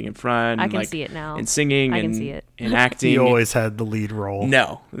 getting in front. I can see it now. And singing I can see it. And acting. He always had the lead role.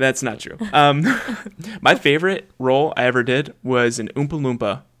 No, that's not true. My favorite role I ever did was an Oompa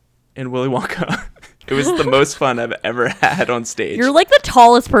Loompa in Willy Wonka. It was the most fun I've ever had on stage. You're the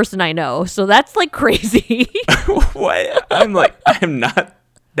tallest person I know, so that's crazy. What? I'm not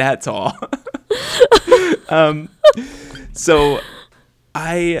that tall. So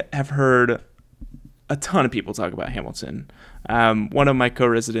I have heard a ton of people talk about Hamilton. One of my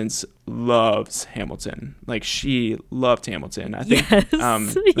co-residents loves Hamilton. She loved Hamilton. I think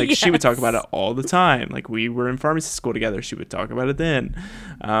yes. She would talk about it all the time. We were in pharmacy school together. She would talk about it then.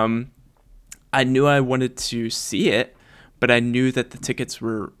 I knew I wanted to see it, but I knew that the tickets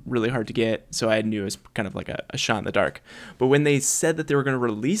were really hard to get, so I knew it was kind of a shot in the dark. But when they said that they were going to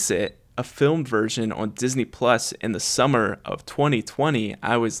release it, a filmed version on Disney Plus in the summer of 2020,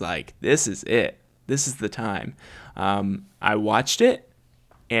 I was like, this is it. This is the time. I watched it,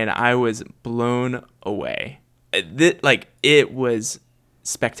 and I was blown away. It was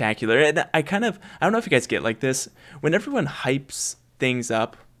spectacular. And I don't know if you guys get this. When everyone hypes things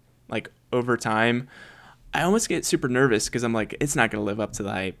up, over time, I almost get super nervous because I'm it's not going to live up to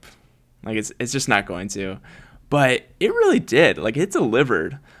the hype. It's just not going to. But it really did. It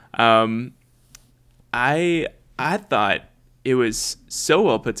delivered. I thought it was so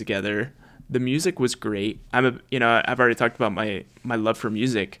well put together. The music was great. I've already talked about my love for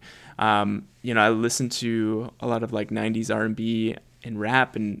music. I listen to a lot of 90s R&B and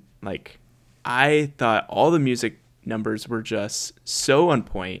rap, and I thought all the music numbers were just so on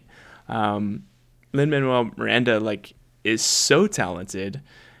point. Lin-Manuel Miranda is so talented,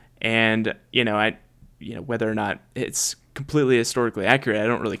 and whether or not it's completely historically accurate, I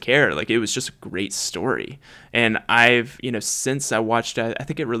don't really care. It was just a great story. And I've, since I watched it, I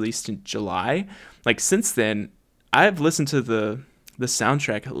think it released in July, since then, I've listened to the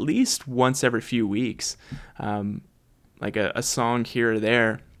soundtrack at least once every few weeks, a song here or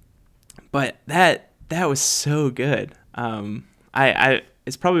there. But that was so good.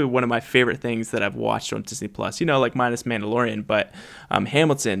 it's probably one of my favorite things that I've watched on Disney Plus. You know, like minus Mandalorian, but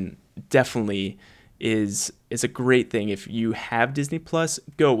Hamilton definitely is a great thing. If you have Disney Plus,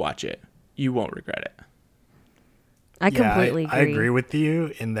 go watch it. You won't regret it. I completely agree. I agree with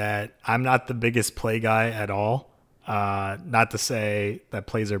you in that I'm not the biggest play guy at all. Not to say that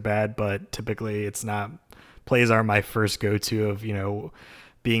plays are bad, but typically it's not. Plays are my first go-to of, you know,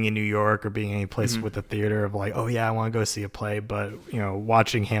 being in New York or being any place with a theater of like, oh yeah, I want to go see a play. But, you know,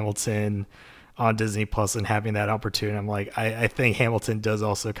 watching Hamilton on Disney Plus and having that opportunity, I'm like, I think Hamilton does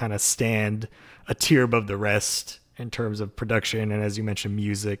also kind of stand a tier above the rest in terms of production. And as you mentioned,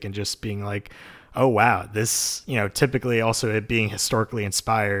 music and just being like, oh wow, this, you know, typically also it being historically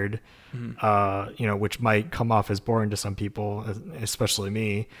inspired, you know, which might come off as boring to some people, especially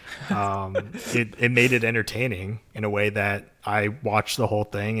me. It made it entertaining in a way that I watched the whole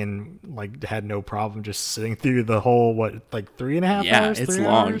thing and like had no problem just sitting through the whole, like 3.5 hours? Yeah, it's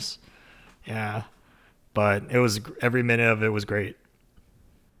long. Hours? Yeah. But it was, every minute of it was great.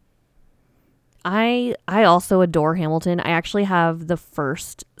 I also adore Hamilton. I actually have the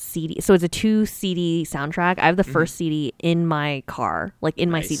first CD. So it's a 2 CD soundtrack. I have the first CD in my car, like in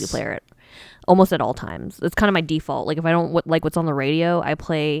my CD player almost at all times. It's kind of my default. Like if I don't like what's on the radio, I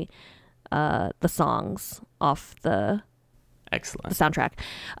play the songs off the soundtrack.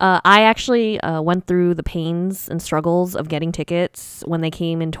 I actually went through the pains and struggles of getting tickets when they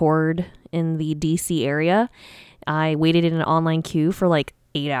came and toured in the DC area. I waited in an online queue for like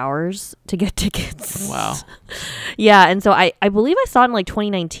 8 hours to get tickets. Wow. Yeah, and so I believe I saw it in like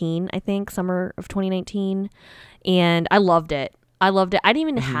 2019, I think, summer of 2019, and I loved it. I didn't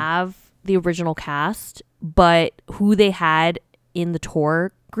even have the original cast, but who they had in the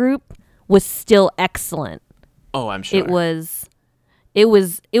tour group was still excellent. Oh, I'm sure. It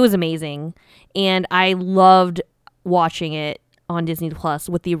was amazing, and I loved watching it on Disney Plus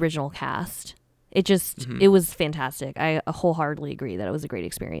with the original cast. It just, it was fantastic. I wholeheartedly agree that it was a great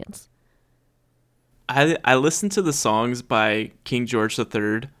experience. I listened to the songs by King George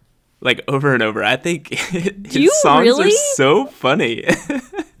III like over and over. I think his songs are so funny.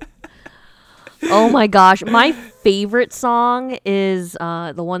 Oh my gosh. My favorite song is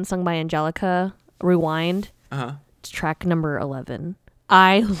the one sung by Angelica, Rewind. It's track number 11.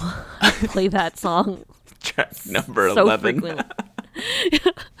 I play that song. Track number so 11. Frequently.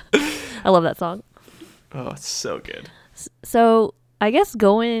 I love that song. Oh, it's so good. So I guess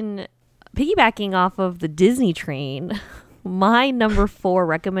piggybacking off of the Disney train, my number 4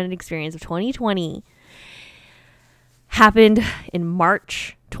 recommended experience of 2020 happened in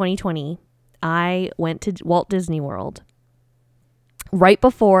March 2020. I went to Walt Disney World right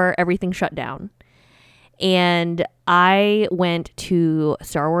before everything shut down. And I went to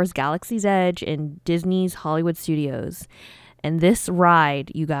Star Wars Galaxy's Edge in Disney's Hollywood Studios. And this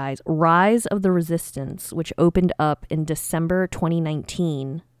ride, you guys, Rise of the Resistance, which opened up in December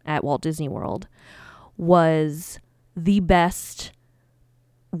 2019 at Walt Disney World, was the best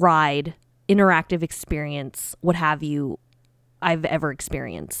ride, interactive experience, what have you, I've ever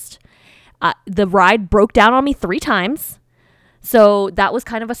experienced. The ride broke down on me 3 times. So that was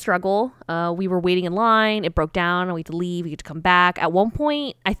kind of a struggle. We were waiting in line. It broke down. And we had to leave. We had to come back. At one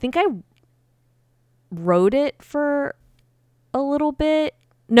point, I think I rode it for a little bit.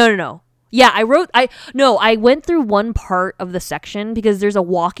 No. Yeah, I went through one part of the section because there's a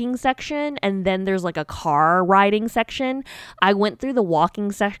walking section and then there's like a car riding section. I went through the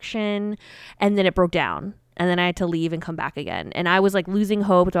walking section and then it broke down. And then I had to leave and come back again. And I was like losing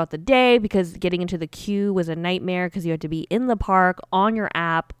hope throughout the day because getting into the queue was a nightmare because you had to be in the park on your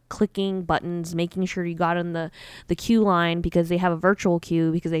app, clicking buttons, making sure you got in the queue line because they have a virtual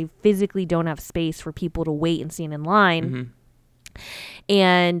queue because they physically don't have space for people to wait and stand in line.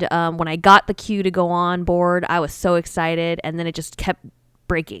 And when I got the queue to go on board, I was so excited. And then it just kept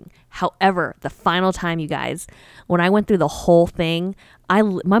breaking. However, the final time, you guys, when I went through the whole thing,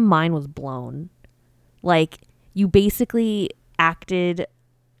 my mind was blown. Like, you basically acted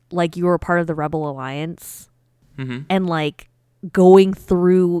like you were part of the Rebel Alliance and like going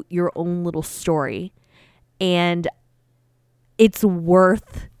through your own little story. And it's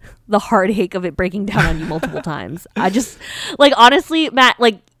worth the heartache of it breaking down on you multiple times. I just, like, honestly, Matt,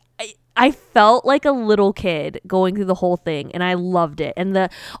 like, I felt like a little kid going through the whole thing, and I loved it. And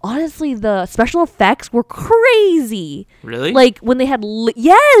honestly, the special effects were crazy. Really? Like, when they had,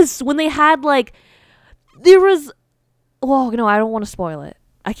 when they had, like, there was, well, no, I don't want to spoil it.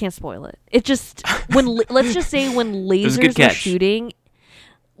 I can't spoil it. It just, let's just say when lasers were shooting,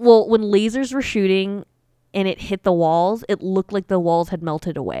 when lasers were shooting and it hit the walls, it looked like the walls had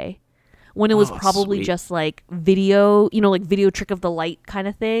melted away. when it was Oh, probably sweet. just like video, like video trick of the light kind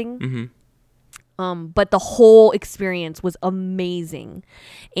of thing. But the whole experience was amazing.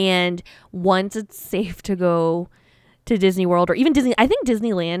 And once it's safe to go to Disney World or even Disney, I think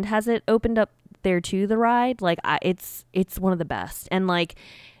Disneyland has it opened up there too, the ride. Like it's one of the best. And like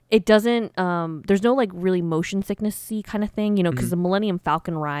it doesn't there's no like really motion sicknessy kind of thing, because the Millennium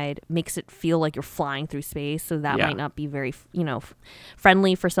Falcon ride makes it feel like you're flying through space, so that might not be very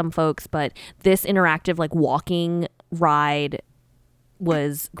friendly for some folks, but this interactive like walking ride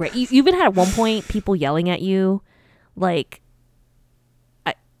was great. You even had at one point people yelling at you like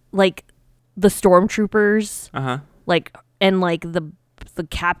the stormtroopers, like, and like the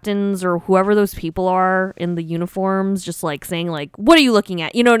captains or whoever those people are in the uniforms just like saying like, what are you looking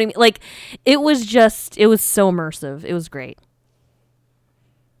at? You know what I mean? Like it was so immersive. It was great.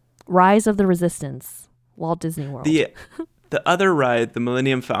 Rise of the Resistance, Walt Disney World. The other ride, the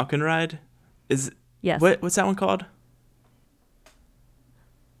Millennium Falcon ride, is Yes. what's that one called?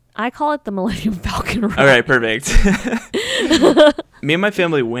 I call it the Millennium Falcon ride. All right, perfect. Me and my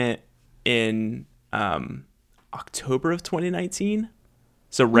family went in October of 2019,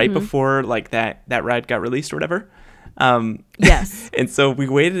 so right before like that ride got released or whatever. Yes. And so we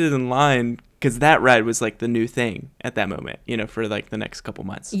waited in line because that ride was like the new thing at that moment, for like the next couple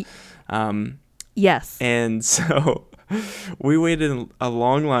months. Yes. And so we waited in a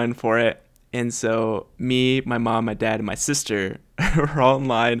long line for it. And so me, my mom, my dad, and my sister were all in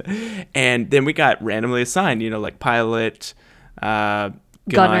line. And then we got randomly assigned, like pilot,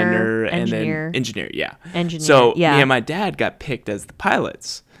 gunner, and engineer. then engineer. Yeah. Engineer, So yeah. me and my dad got picked as the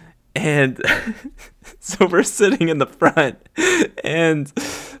pilots. And so we're sitting in the front. And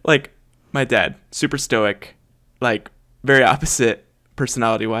like my dad, super stoic, like very opposite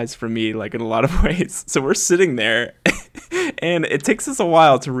personality wise from me, like in a lot of ways. So we're sitting there. And it takes us a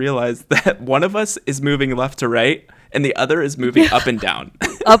while to realize that one of us is moving left to right and the other is moving up and down.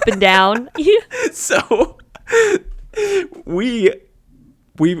 Up and down. So we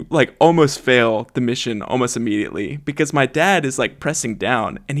like almost fail the mission almost immediately because my dad is like pressing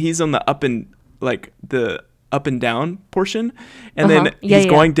down and he's on the up and down portion, and then he's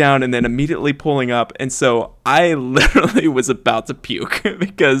going down and then immediately pulling up, and so I literally was about to puke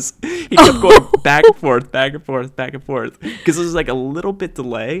because he kept going back and forth because there was like a little bit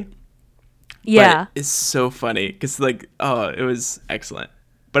delay. Yeah. But it's so funny because like it was excellent.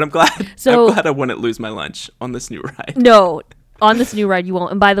 But I'm glad I wouldn't lose my lunch on this new ride. No, on this new ride you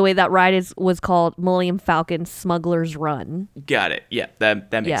won't. And by the way, that ride was called Millennium Falcon Smuggler's Run. Got it. Yeah, that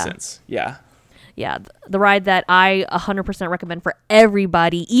makes sense. Yeah. Yeah, the ride that I 100% recommend for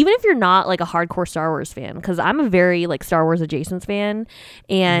everybody, even if you're not like a hardcore Star Wars fan, because I'm a very like Star Wars adjacent fan,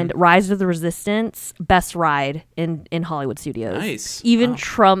 and Rise of the Resistance, best ride in Hollywood studios. Nice. Even Wow.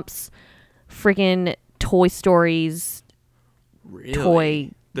 Trump's freaking Toy Stories Really?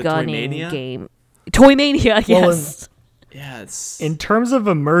 toy The gunning Toymania? game. Toymania, Well, yes. Yeah, it's In terms of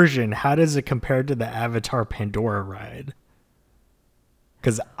immersion, how does it compare to the Avatar Pandora ride?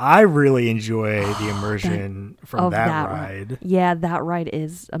 Because I really enjoy the immersion from Of that ride. Yeah, that ride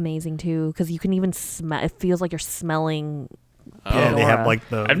is amazing too, because you can even smell. It feels like you're smelling. Yeah, they have Pandora. like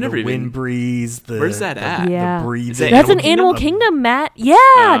the, I've never the even- wind breeze. Where's that at? Yeah. The breathing. Is that That's an Animal Kingdom, Matt.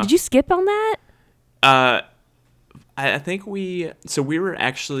 Yeah. Did you skip on that? I think we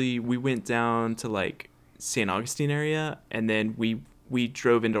went down to like St. Augustine area, and then we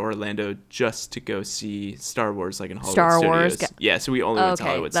drove into Orlando just to go see Star Wars, like in Hollywood Star Wars. Studios. Yeah, so we only went to Okay,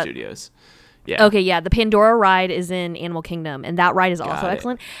 Hollywood that- Studios. Yeah. Okay, yeah. The Pandora ride is in Animal Kingdom, and that ride is also Got it.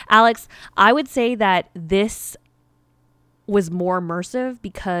 excellent. Alex, I would say that this was more immersive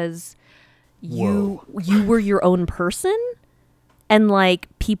because you were your own person, and like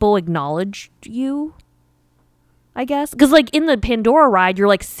people acknowledged you. I guess because like in the Pandora ride, you're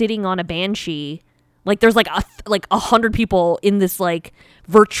like sitting on a banshee. Like there's like 100 people in this like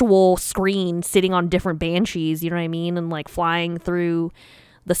virtual screen sitting on different banshees, you know what I mean, and like flying through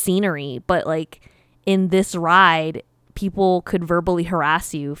the scenery. But like in this ride, people could verbally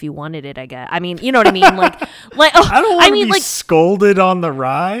harass you if you wanted it. I guess. I mean, you know what I mean. Like I don't want to be like scolded on the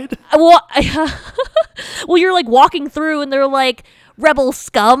ride. well, well, you're like walking through, and they're like, "Rebel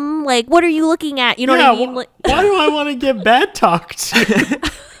scum! Like, what are you looking at?" You know what I mean? Like, why do I want to get bad talked? That's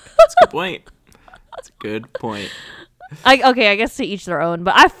a good point. That's a good point. I guess to each their own.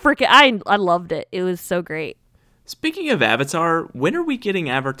 But I loved it. It was so great. Speaking of Avatar, when are we getting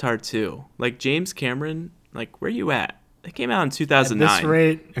Avatar 2? Like James Cameron, like where you at? It came out in At 2009. this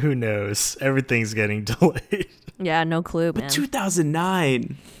rate, who knows? Everything's getting delayed. Yeah, no clue, But man.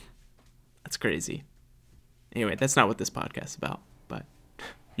 2009. That's crazy. Anyway, that's not what this podcast is about. But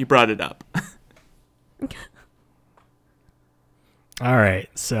you brought it up. All right,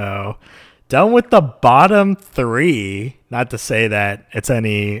 so done with the bottom three. Not to say that it's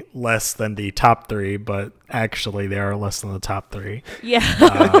any less than the top three, but actually they are less than the top three. Yeah.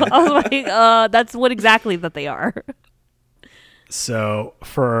 I was like, that's what exactly that they are. So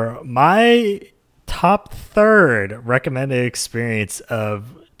for my top third recommended experience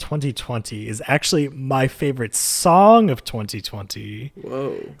of 2020 is actually my favorite song of 2020.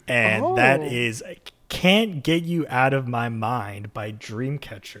 Whoa. And that is Can't Get You Out of My Mind by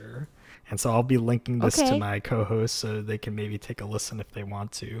Dreamcatcher. And so I'll be linking this to my co-hosts so they can maybe take a listen if they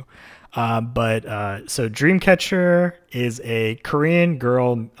want to. So Dreamcatcher is a Korean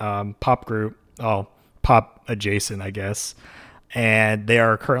girl pop group. Oh, pop adjacent, I guess. And they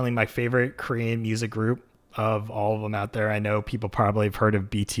are currently my favorite Korean music group of all of them out there. I know people probably have heard of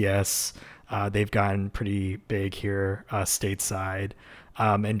BTS. They've gotten pretty big here stateside.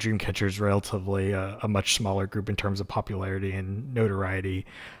 And Dreamcatcher is relatively a much smaller group in terms of popularity and notoriety.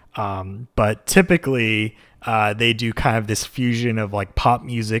 But typically they do kind of this fusion of like pop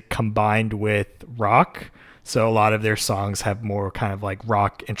music combined with rock. So a lot of their songs have more kind of like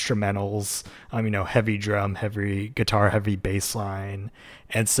rock instrumentals, heavy drum, heavy guitar, heavy bass line.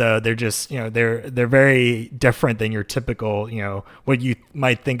 And so they're just, they're very different than your typical, what you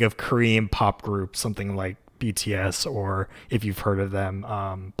might think of Korean pop group, something like BTS, or if you've heard of them,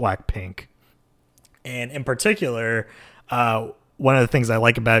 Blackpink. And in particular, one of the things I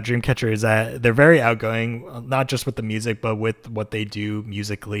like about Dreamcatcher is that they're very outgoing, not just with the music, but with what they do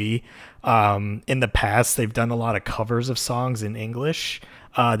musically. In the past, they've done a lot of covers of songs in English.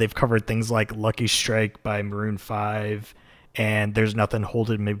 They've covered things like Lucky Strike by Maroon 5 and There's Nothing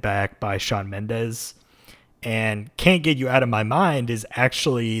Holding Me Back by Shawn Mendes. And Can't Get You Out of My Mind is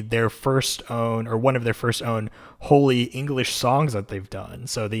actually one of their first own wholly English songs that they've done.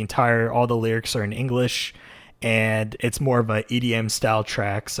 So all the lyrics are in English. And it's more of a EDM style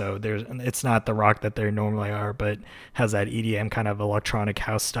track, so it's not the rock that they normally are, but has that EDM kind of electronic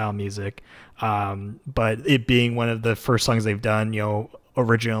house style music. But it being one of the first songs they've done,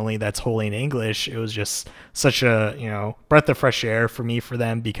 originally that's wholly in English, it was just such a breath of fresh air for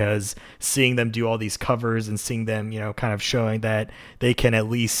them, because seeing them do all these covers and seeing them kind of showing that they can at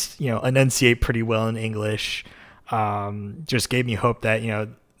least enunciate pretty well in English, just gave me hope that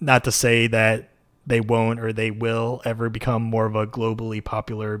not to say that they won't or they will ever become more of a globally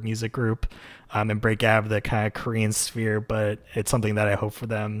popular music group and break out of the kind of Korean sphere, but it's something that I hope for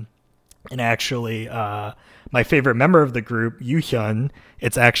them. And actually, my favorite member of the group, Yoo-hyun,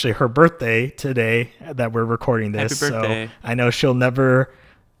 it's actually her birthday today that we're recording this. Happy birthday. So I know she'll never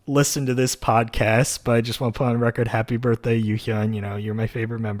listen to this podcast, but I just want to put on record, happy birthday, Yoo-hyun. You're my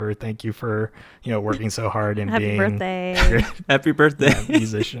favorite member. Thank you for working so hard and Happy being birthday. Happy birthday.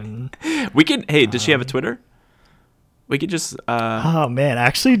 Musician. We can. Hey, does she have a Twitter? We could just. Oh man, I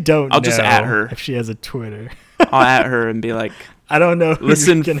actually don't know. I'll just add her if she has a Twitter. I'll add her and be like, I don't know.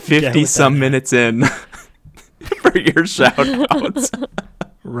 Listen, 50 some minutes in for your shout outs.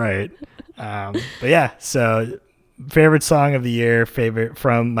 Right. But yeah, so favorite song of the year, favorite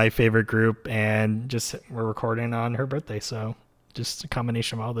from my favorite group, and just we're recording on her birthday, so just a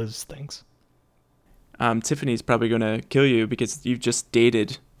combination of all those things. Tiffany's probably going to kill you because you've just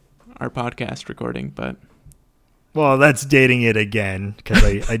dated our podcast recording, but well, that's dating it again, because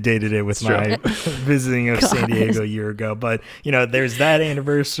I dated it with my visiting of San Diego a year ago. But there's that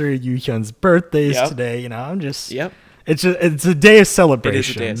anniversary. Yoo-hyun's birthday is today. I'm just It's a day of celebration. It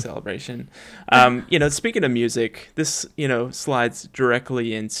is a day of celebration. Speaking of music, this slides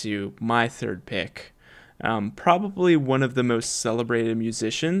directly into my third pick. Probably one of the most celebrated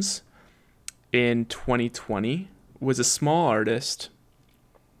musicians in 2020 was a small artist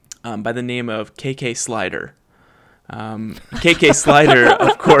by the name of KK Slider. KK Slider,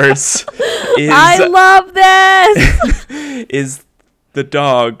 of course, is I love this. is the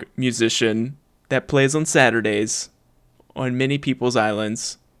dog musician that plays on Saturdays on many people's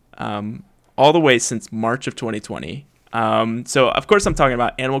islands, all the way since March of 2020. So, of course, I'm talking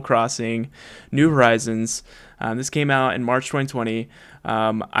about Animal Crossing, New Horizons. This came out in March 2020.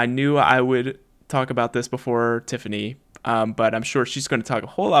 I knew I would talk about this before Tiffany, but I'm sure she's going to talk a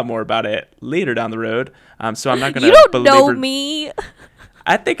whole lot more about it later down the road. So I'm not going to. You don't know me.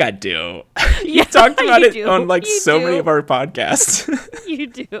 I think I do. You talked about it on many of our podcasts. You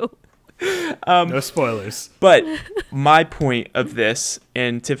do. No spoilers. But my point of this,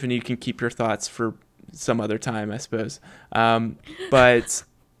 and Tiffany, you can keep your thoughts for some other time, I suppose. But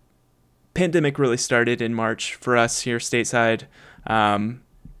pandemic really started in March for us here stateside.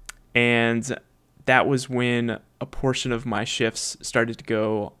 And that was when a portion of my shifts started to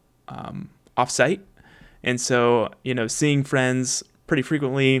go off-site. And so, seeing friends pretty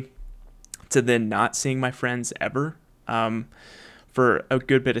frequently to then not seeing my friends ever for a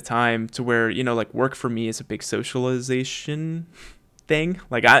good bit of time, to where, like, work for me is a big socialization thing.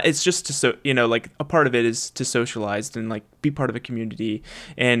 Like, it's just like a part of it is to socialize and like be part of a community.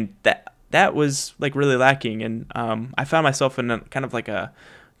 And that was like really lacking. And I found myself in kind of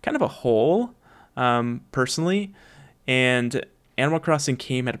a hole personally. And Animal Crossing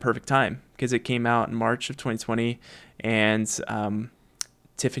came at a perfect time because it came out in March of 2020, and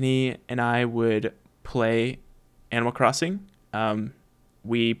Tiffany and I would play Animal Crossing.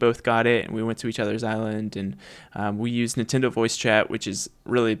 We both got it, and we went to each other's island, and we used Nintendo voice chat, which is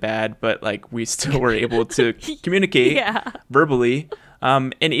really bad, but like we still were able to communicate verbally.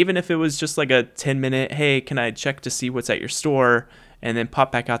 And even if it was just like a 10-minute, hey, can I check to see what's at your store, and then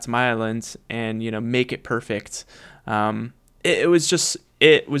pop back out to my island and, make it perfect. It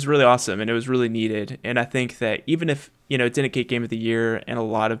was really awesome, and it was really needed. And I think that even if, it didn't get Game of the Year in a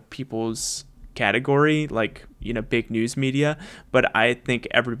lot of people's category, like, big news media, but I think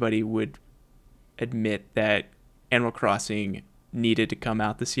everybody would admit that Animal Crossing needed to come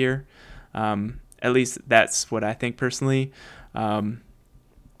out this year. At least that's what I think personally.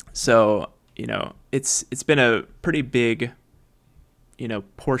 So, it's been a pretty big,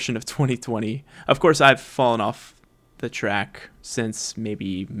 portion of 2020. Of course, I've fallen off the track since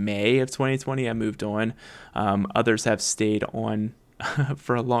maybe May of 2020. I moved on. Others have stayed on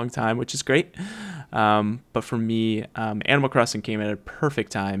for a long time, which is great. But for me, Animal Crossing came at a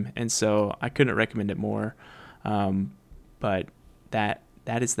perfect time, and so I couldn't recommend it more. But that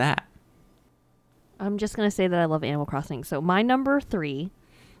is that. I'm just going to say that I love Animal Crossing. So my number 3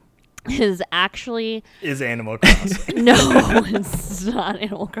 is Animal Crossing. No, it's not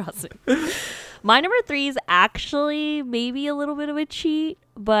Animal Crossing. My number 3 is actually maybe a little bit of a cheat,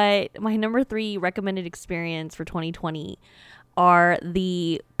 but my number 3 recommended experience for 2020 are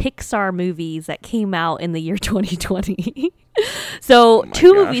the Pixar movies that came out in the year 2020. So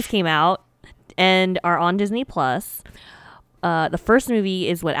 2 movies came out and are on Disney Plus. The first movie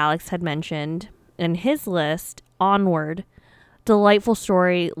is what Alex had mentioned in his list, Onward. Delightful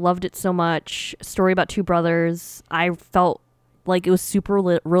story, loved it so much. Story about 2 brothers. I felt like it was super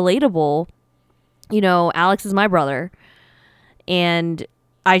relatable. Alex is my brother, and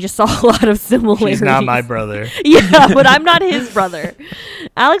I just saw a lot of similarities. He's not my brother. Yeah, but I'm not his brother.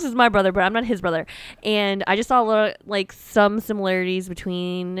 Alex is my brother, but I'm not his brother. And I just saw a lot of, like, some similarities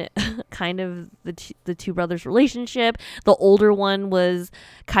between kind of the 2 brothers' relationship. The older one was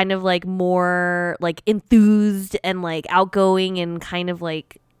kind of like more like enthused and like outgoing and kind of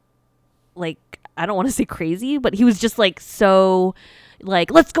like I don't want to say crazy, but he was just like so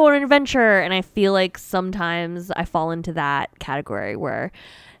like, let's go on an adventure. And I feel like sometimes I fall into that category where,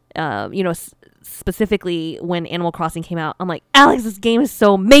 specifically when Animal Crossing came out, I'm like, Alex, this game is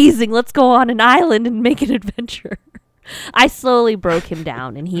so amazing. Let's go on an island and make an adventure. I slowly broke him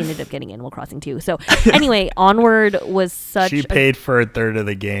down, and he ended up getting Animal Crossing too. So anyway, Onward was such. She paid for a third of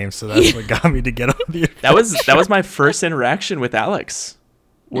the game, so that's what got me to get on the adventure. That was my first interaction with Alex.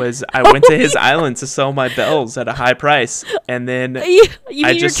 Was I went to his island to sell my bells at a high price, and then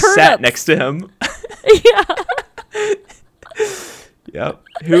I just sat next to him. Yeah. Yep.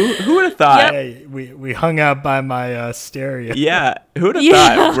 Who would have thought? Hey, we hung out by my stereo. Yeah. Who would have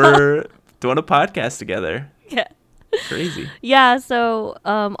thought we're doing a podcast together? Yeah. Crazy. Yeah. So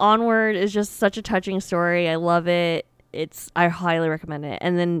Onward is just such a touching story. I love it. I highly recommend it.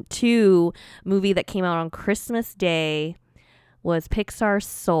 And then 2 movie that came out on Christmas Day was Pixar's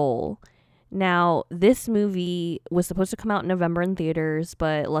Soul. Now, this movie was supposed to come out in November in theaters,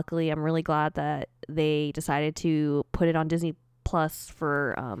 but luckily I'm really glad that they decided to put it on Disney Plus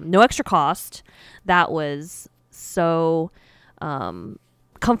for no extra cost. That was so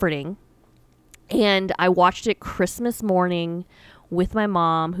comforting. And I watched it Christmas morning with my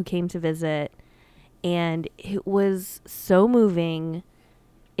mom, who came to visit, and it was so moving.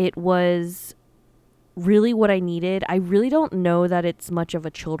 It was really what I needed. I really don't know that it's much of a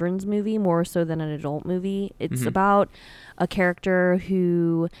children's movie, more so than an adult movie. It's about a character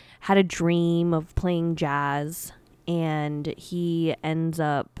who had a dream of playing jazz, and he ends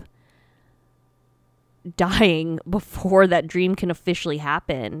up dying before that dream can officially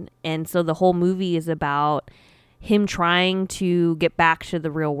happen. And so the whole movie is about him trying to get back to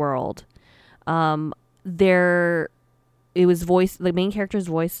the real world. There the main character is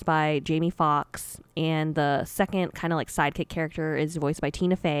voiced by Jamie Foxx, and the second kind of like sidekick character is voiced by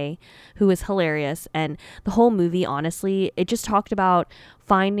Tina Fey, who is hilarious. And the whole movie, honestly, it just talked about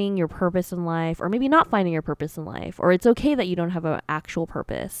finding your purpose in life, or maybe not finding your purpose in life, or it's okay that you don't have an actual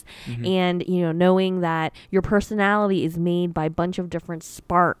purpose. And, knowing that your personality is made by a bunch of different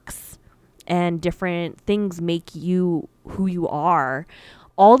sparks and different things make you who you are.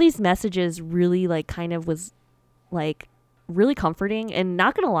 All these messages really like kind of was like really comforting. And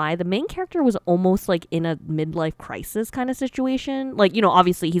not gonna lie, the main character was almost like in a midlife crisis kind of situation. Like,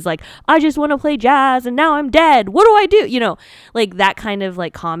 obviously he's like, I just want to play jazz and now I'm dead, what do I do? Like that kind of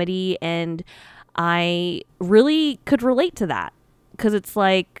like comedy. And I really could relate to that, because it's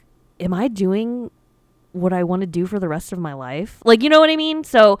like, am I doing what I want to do for the rest of my life? Like, you know what I mean?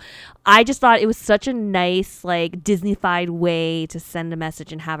 So I just thought it was such a nice, like, Disney-fied way to send a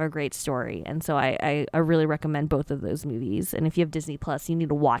message and have a great story. And so I really recommend both of those movies. And if you have Disney Plus, you need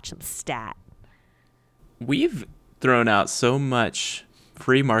to watch them stat. We've thrown out so much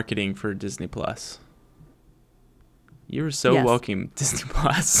free marketing for Disney Plus. You were so welcome, Disney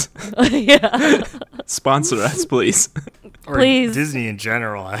Plus. Yeah. Sponsor us, please. Or Please. Disney in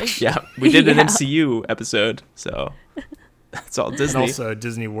general, actually. Yeah, we did an MCU episode, so that's all Disney. And also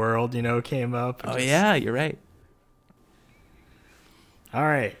Disney World, came up. Oh, yeah, you're right. All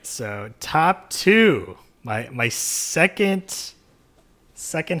right, so top two. My second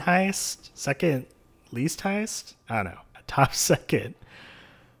highest, second least highest? I don't know. Top second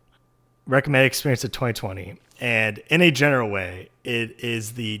recommended experience of 2020. And in a general way, it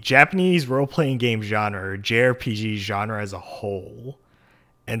is the Japanese role-playing game genre, or JRPG genre as a whole.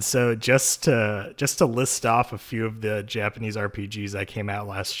 And so just to list off a few of the Japanese RPGs that came out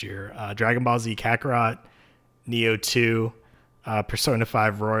last year, Dragon Ball Z Kakarot, Neo 2, Persona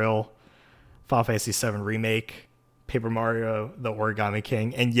 5 Royal, Final Fantasy 7 Remake, Paper Mario, The Origami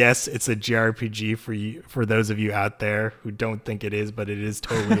King. And yes, it's a JRPG for those of you out there who don't think it is, but it is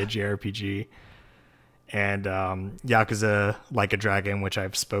totally a JRPG. And Yakuza Like a Dragon, which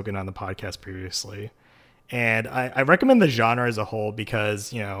I've spoken on the podcast previously. And I recommend the genre as a whole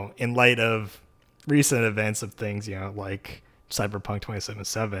because, in light of recent events of things, like Cyberpunk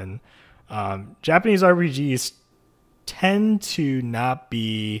 2077, Japanese RPGs tend to not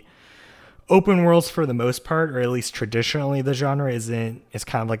be open worlds for the most part, or at least traditionally the genre is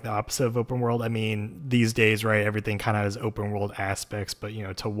kind of like the opposite of open world. I mean, these days, right, everything kind of has open world aspects, but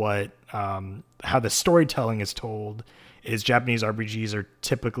to what how the storytelling is told is Japanese RPGs are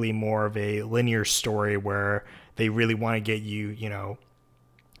typically more of a linear story where they really want to get you,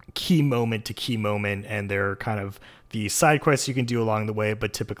 key moment to key moment, and they're kind of the side quests you can do along the way,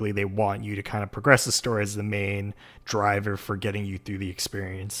 but typically they want you to kind of progress the story as the main driver for getting you through the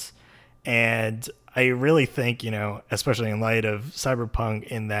experience. And I really think, especially in light of Cyberpunk,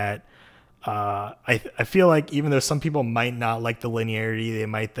 in that I feel like even though some people might not like the linearity, they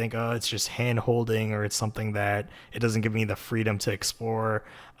might think, oh, it's just hand holding, or it's something that it doesn't give me the freedom to explore.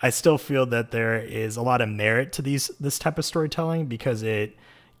 I still feel that there is a lot of merit to this type of storytelling, because it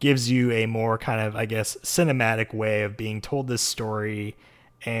gives you a more kind of, I guess, cinematic way of being told this story,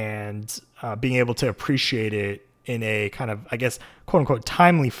 and being able to appreciate it in a kind of, I guess, quote unquote,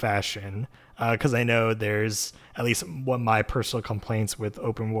 timely fashion. Because I know there's, at least one of my personal complaints with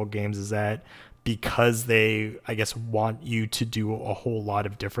open world games is that because they, I guess, want you to do a whole lot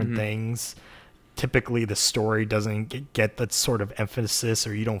of different things, typically the story doesn't get that sort of emphasis,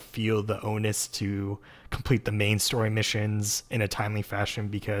 or you don't feel the onus to complete the main story missions in a timely fashion,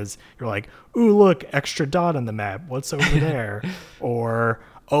 because you're like, ooh, look, extra dot on the map, what's over there? Or,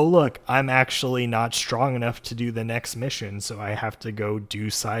 oh, look, I'm actually not strong enough to do the next mission, so I have to go do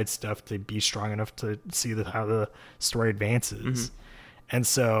side stuff to be strong enough to see how the story advances. And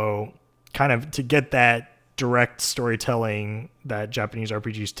so kind of to get that direct storytelling that Japanese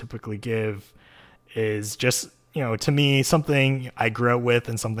RPGs typically give is just, to me, something I grew up with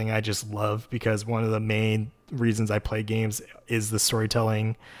and something I just love, because one of the main reasons I play games is the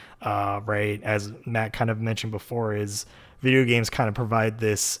storytelling, right? As Matt kind of mentioned before, is video games kind of provide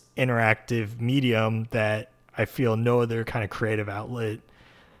this interactive medium that I feel no other kind of creative outlet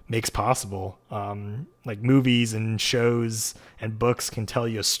makes possible. Like movies and shows and books can tell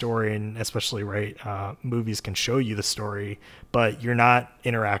you a story, and especially, right, movies can show you the story, but you're not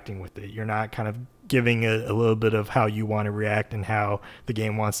interacting with it. You're not kind of giving a little bit of how you want to react and how the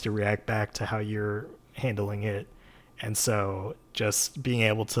game wants to react back to how you're handling it. And so just being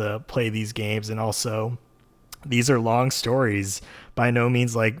able to play these games, and also these are long stories. By no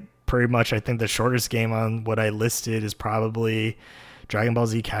means, like, pretty much I think the shortest game on what I listed is probably Dragon Ball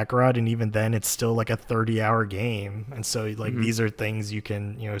Z Kakarot, and even then it's still like a 30-hour game. And so like these are things you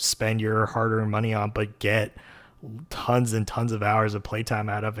can, spend your hard-earned money on, but get tons and tons of hours of playtime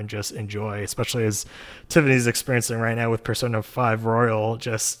out of and just enjoy, especially as Tiffany's experiencing right now with Persona 5 Royal,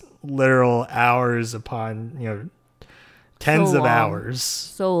 just literal hours upon, tens of hours.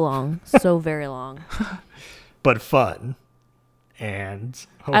 So long. So very long. But fun. And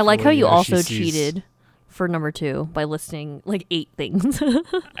I like how you also she cheated for number 2 by listing like 8 things.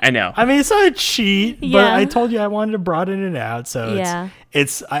 I know. I mean, it's not a cheat, but Yeah. I told you I wanted to broaden it out. So Yeah.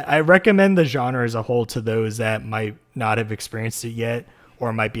 I recommend the genre as a whole to those that might not have experienced it yet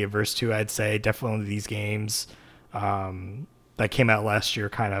or might be averse to. I'd say definitely these games that came out last year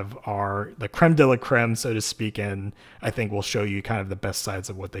kind of are the creme de la creme, so to speak, and I think will show you kind of the best sides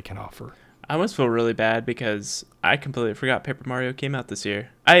of what they can offer. I almost feel really bad because I completely forgot Paper Mario came out this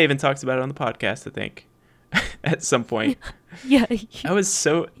year. I even talked about it on the podcast, I think, at some point. Yeah. I was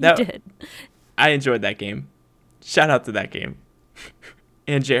so... You did. I enjoyed that game. Shout out to that game.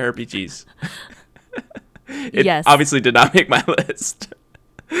 And JRPGs. It Yes. obviously did not make my list.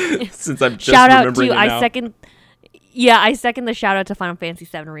 Since I'm just Shout out remembering to it now. I second the shout out to Final Fantasy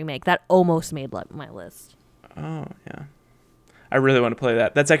VII Remake. That almost made my list. Oh, yeah. I really want to play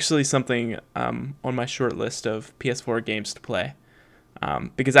that. That's actually something on my short list of PS4 games to play.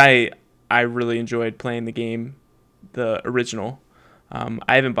 Because I really enjoyed playing the game, the original.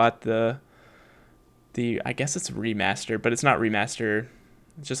 I haven't bought the I guess it's a remaster, but it's not remaster.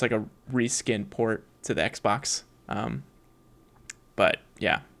 It's just like a reskin port to the Xbox. But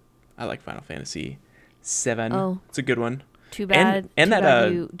yeah, I like Final Fantasy VII. Oh. It's a good one. Too bad. And too that,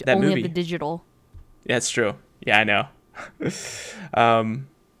 bad you that only movie. have the digital. Yeah, it's true. Yeah, I know.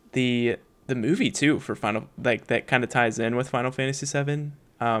 The movie too for Final, like that kind of ties in with Final Fantasy VII.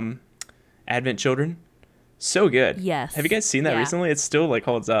 Advent Children, so good. Yes. Have you guys seen that Yeah. recently? It still like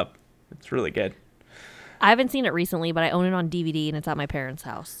holds up. It's really good. I haven't seen it recently, but I own it on DVD and it's at my parents'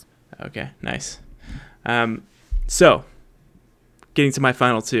 house. Okay, nice. So getting to my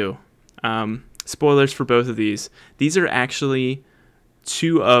final 2. Spoilers for both of these. These are actually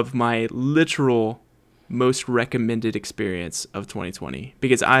 2 of my literal most recommended experience of 2020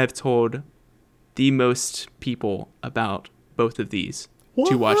 because I have told the most people about both of these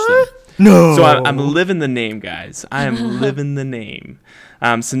to watch them. No. So I'm living the name, guys. I am living the name.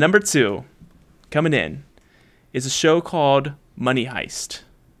 So number 2 coming in is a show called Money Heist.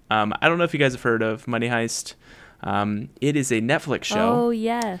 I don't know if you guys have heard of Money Heist. It is a Netflix show. Oh,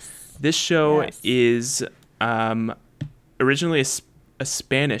 yes. This show Yes. is originally a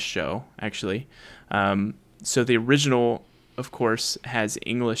Spanish show, actually. So the original, of course, has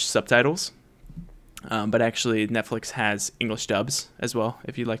English subtitles, but actually Netflix has English dubs as well,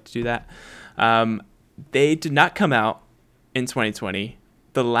 if you'd like to do that. They did not come out in 2020.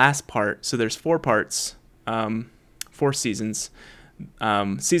 The last part, so there's 4 parts, 4 seasons.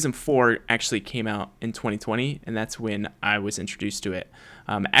 Season 4 actually came out in 2020, and that's when I was introduced to it.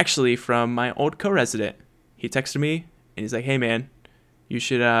 Actually, from my old co-resident, he texted me and he's like, "Hey man, you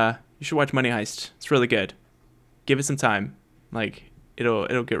should watch Money Heist. It's really good. Give it some time. Like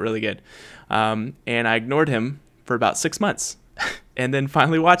it'll get really good." And I ignored him for about 6 months, and then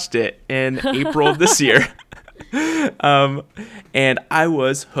finally watched it in April of this year. And I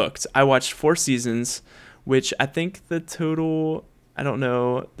was hooked. I watched 4 seasons, which I think the total. I don't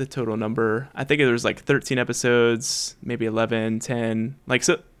know the total number. I think there was like 13 episodes, maybe 11, 10, like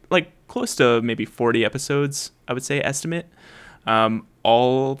close to maybe 40 episodes, I would say estimate.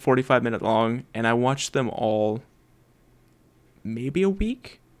 All 45-minute long, and I watched them all maybe a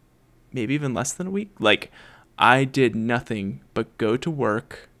week, maybe even less than a week. Like I did nothing but go to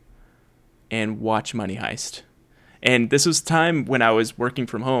work and watch Money Heist. And this was time when I was working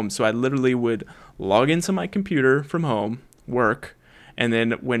from home, so I literally would log into my computer from home, work, and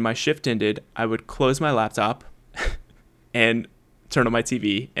then when my shift ended, I would close my laptop and turn on my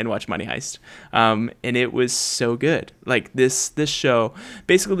TV and watch Money Heist. And it was so good. Like this show,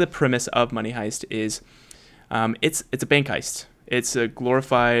 basically the premise of Money Heist is it's a bank heist. It's a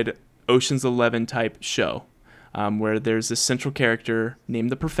glorified Ocean's 11 type show where there's a central character named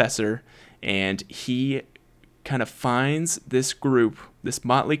the Professor, and he kind of finds this group, this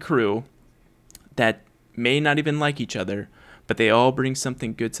motley crew that may not even like each other, but they all bring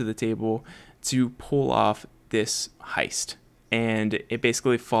something good to the table to pull off this heist. And it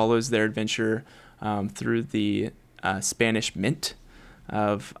basically follows their adventure through the Spanish mint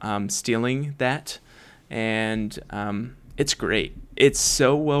of stealing that. And it's great. It's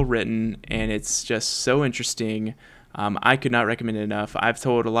so well written, and it's just so interesting. I could not recommend it enough. I've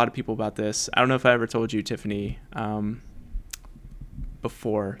told a lot of people about this. I don't know if I ever told you, Tiffany.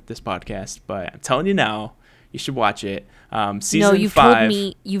 before this podcast, but I'm telling you now, you should watch it. Season No, you've 5.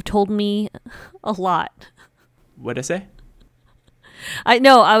 you've told me a lot. What'd I say?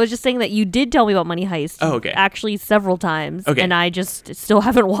 I was just saying that you did tell me about Money Heist. Oh, okay. Actually, several times. Okay. And I just still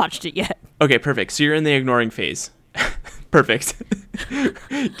haven't watched it yet. Okay, perfect. So you're in the ignoring phase. Perfect.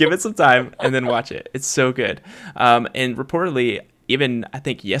 Give it some time and then watch it. It's so good. And reportedly, even I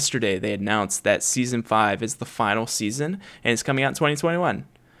think yesterday, they announced that season 5 is the final season and it's coming out in 2021.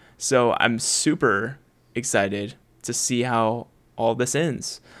 So I'm super excited to see how all this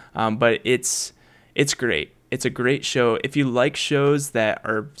ends. But it's great. It's a great show. If you like shows that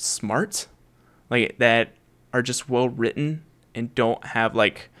are smart, like that are just well written and don't have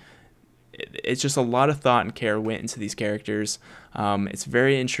like, it's just a lot of thought and care went into these characters. It's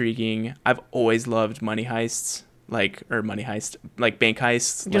very intriguing. I've always loved money heists, like bank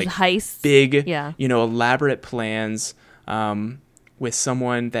heists, Just like heists. big, Yeah. elaborate plans, with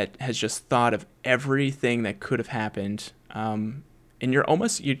someone that has just thought of everything that could have happened. And you're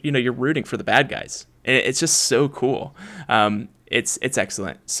almost, you're rooting for the bad guys. And it's just so cool. It's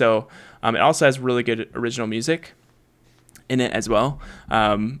excellent. So it also has really good original music in it as well.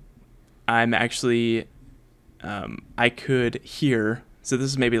 I'm actually, I could hear, so this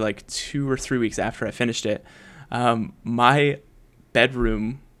is maybe like 2 or 3 weeks after I finished it, my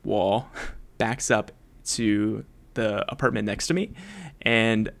bedroom wall backs up to the apartment next to me,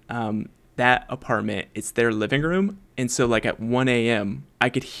 and that apartment, it's their living room, and so like at 1 a.m. I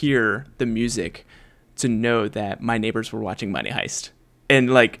could hear the music to know that my neighbors were watching Money Heist,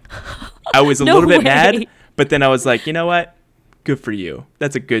 and like I was a No little bit way. mad, but then I was like, you know what? Good for you.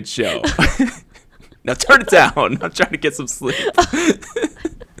 That's a good show. Now turn it down. I'm trying to get some sleep.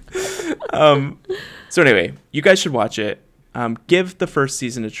 So anyway, you guys should watch it. Give the first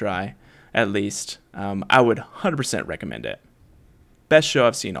season a try, at least. I would 100% recommend it. Best show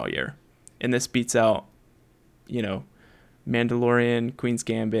I've seen all year. And this beats out, Mandalorian, Queen's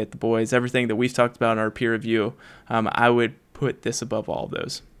Gambit, The Boys, everything that we've talked about in our peer review. I would put this above all of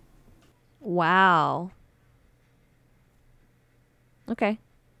those. Wow. Okay.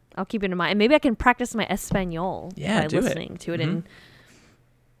 I'll keep it in mind. And maybe I can practice my Espanol Yeah, by do it. listening to it in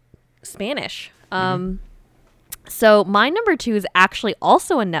Spanish. So my number 2 is actually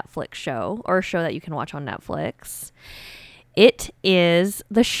also a Netflix show, or a show that you can watch on Netflix. It is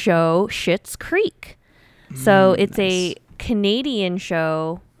the show Schitt's Creek. So it's a Canadian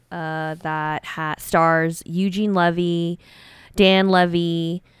show that stars Eugene Levy, Dan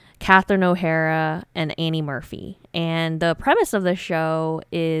Levy, Catherine O'Hara, and Annie Murphy. And the premise of the show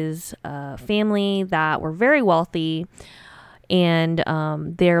is a family that were very wealthy, and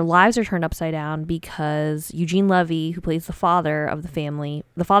their lives are turned upside down because Eugene Levy, who plays the father of the family,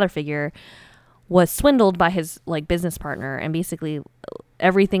 the father figure, was swindled by his business partner, and basically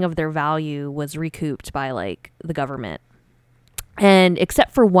everything of their value was recouped by the government. And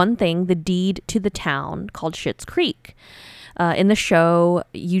except for one thing, the deed to the town called Schitt's Creek. In the show,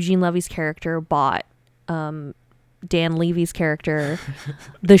 Eugene Levy's character bought Dan Levy's character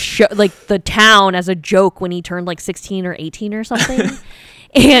the town as a joke when he turned 16 or 18 or something,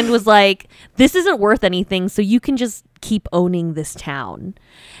 and was like, this isn't worth anything, so you can just keep owning this town.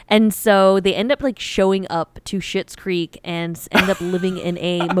 And so they end up showing up to Schitt's Creek and end up living in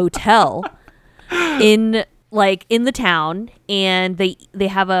a motel in the town, and they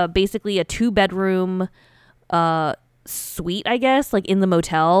have basically a 2-bedroom suite, I guess, in the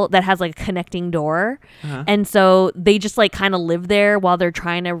motel that has a connecting door. And so they just kind of live there while they're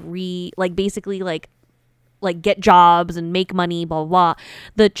trying to get jobs and make money, blah, blah, blah.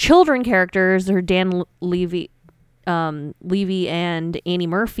 The children characters, or Dan Levy and Annie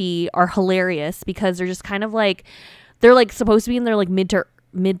Murphy, are hilarious because they're just kind of they're supposed to be in their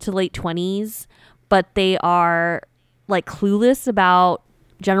mid to late 20s, but they are clueless about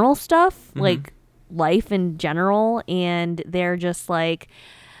general stuff, life in general, and they're just one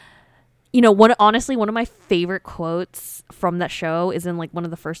of my favorite quotes from that show is in one of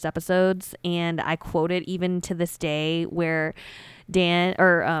the first episodes, and I quote it even to this day, where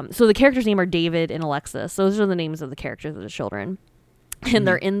so the characters' name are David and Alexis. Those are the names of the characters of the children, and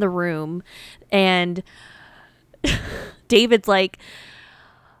they're in the room, and David's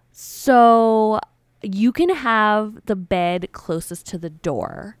so you can have the bed closest to the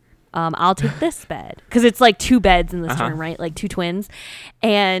door, I'll take this bed. Because it's like 2 beds in this room, right? Like 2 twins.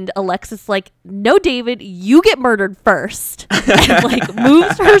 And Alexis like, no, David, you get murdered first. And like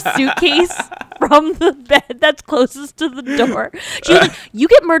moves her suitcase from the bed that's closest to the door. She's like, you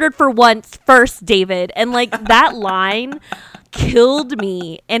get murdered for once first, David. And like that line killed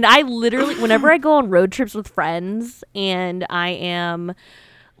me. And I literally, whenever I go on road trips with friends and I am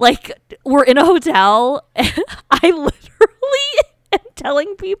like, we're in a hotel, I literally am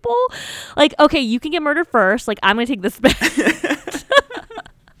telling people like, okay, you can get murdered first. Like, I'm going to take this bed.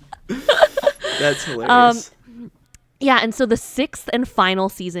 That's hilarious. Yeah. And so the 6th and final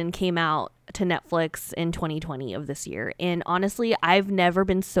season came out to Netflix in 2020 of this year. And honestly, I've never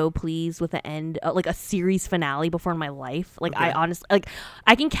been so pleased with the end, like a series finale before in my life. Like I honestly, like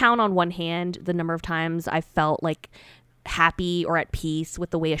I can count on one hand the number of times I felt like happy or at peace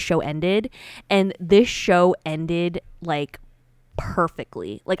with the way a show ended. And this show ended like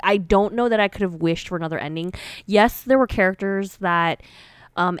perfectly. Like I don't know that I could have wished for another ending. Yes, there were characters that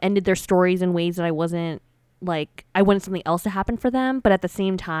ended their stories in ways that I wasn't like, I wanted something else to happen for them, but at the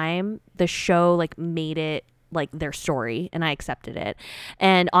same time the show like made it like their story and I accepted it.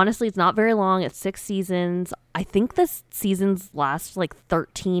 And honestly, it's not very long. It's 6 seasons. I think the seasons last like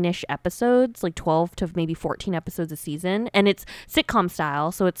 13-ish episodes, like 12 to maybe 14 episodes a season, and it's sitcom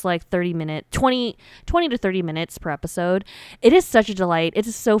style, so it's like 20 to 30 minutes per episode. It is such a delight. It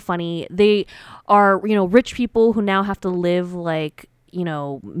is so funny. They are, you know, rich people who now have to live like, you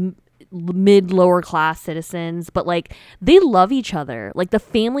know, mid lower class citizens, but like they love each other. Like the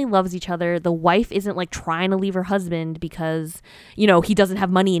family loves each other. The wife isn't like trying to leave her husband because, you know, he doesn't have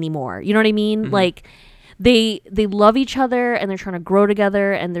money anymore. You know what I mean? Mm-hmm. Like they love each other and they're trying to grow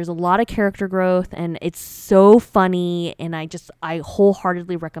together, and there's a lot of character growth, and it's so funny, and I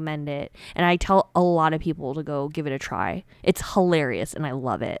wholeheartedly recommend it. And I tell a lot of people to go give it a try. It's hilarious and I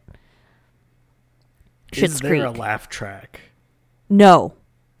love it. Is there a laugh track? No.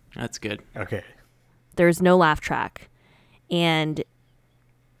 That's good. Okay. There's no laugh track. And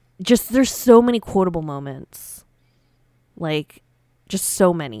just there's so many quotable moments. Like just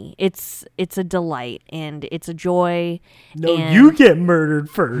so many. It's a delight and it's a joy. No, you get murdered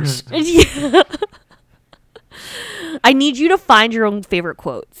first. I need you to find your own favorite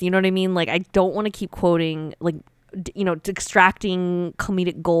quotes. You know what I mean? Like I don't want to keep quoting like, you know, extracting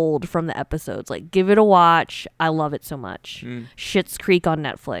comedic gold from the episodes. Like give it a watch. I love it so much. Schitt's Creek on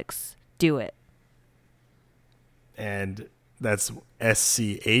Netflix. Do it. And that's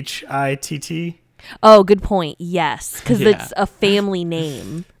SCHITT. Oh, good point. Yes, because it's a family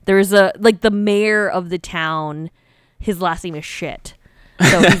name. There's a like the mayor of the town. His last name is Shit.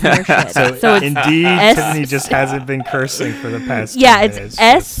 So he's Mayor Shit. So it's indeed, Tiffany just hasn't been cursing for the past. Yeah, it's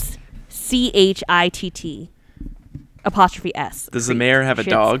SCHITT. Apostrophe S. Does the mayor have a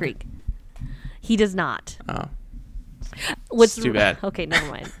dog? Creek. He does not. Oh. What's too bad. Okay, never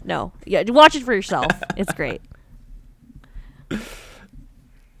mind. No. Yeah, watch it for yourself. It's great.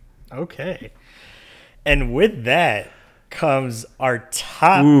 Okay. And with that comes our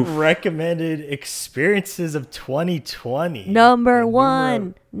top recommended experiences of 2020. Number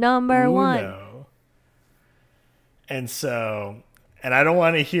one. And so, and I don't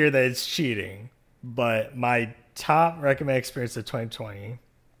want to hear that it's cheating, but my top recommended experience of 2020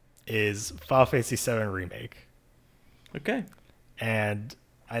 is Final Fantasy VII Remake. Okay. And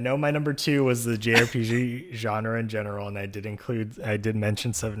I know my number 2 was the JRPG genre in general, and I did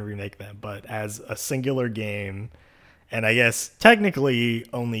mention 7 Remake then, but as a singular game, and I guess technically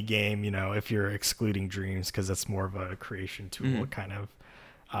only game, you know, if you're excluding Dreams, because that's more of a creation tool kind of.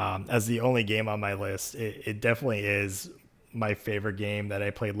 As the only game on my list, it definitely is my favorite game that I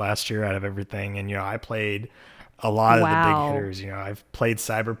played last year out of everything. And, you know, I played a lot of the big hitters. You know, I've played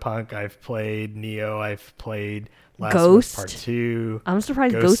Cyberpunk, I've played Neo, I've played Last of Us Part 2. I'm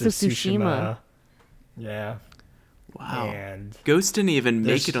surprised Ghost of Tsushima. Yeah. Wow. And Ghost didn't even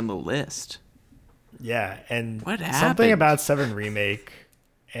make it on the list. Yeah, and what happened? Something about 7 Remake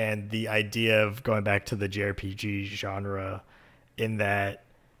and the idea of going back to the JRPG genre in that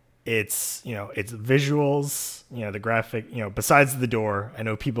it's, you know, it's visuals, you know, the graphic, you know, besides the door. I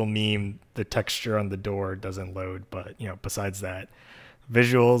know people meme the texture on the door doesn't load, but, you know, besides that,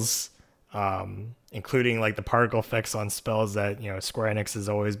 visuals, including like the particle effects on spells that, you know, Square Enix has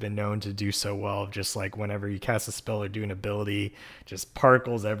always been known to do so well. Just like whenever you cast a spell or do an ability, just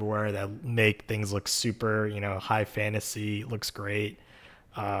particles everywhere that make things look super, you know, high fantasy. Looks great.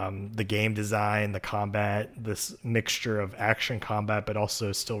 The game design, the combat, this mixture of action combat, but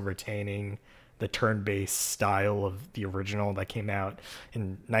also still retaining the turn-based style of the original that came out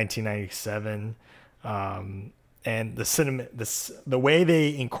in 1997. and the way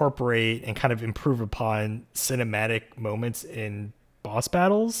they incorporate and kind of improve upon cinematic moments in boss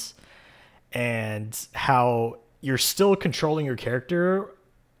battles, and how you're still controlling your character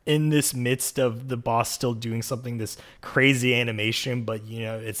in this midst of the boss still doing something, this crazy animation, but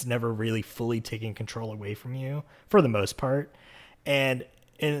it's never really fully taking control away from you for the most part. And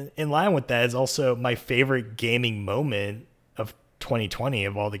in line with that is also my favorite gaming moment of 2020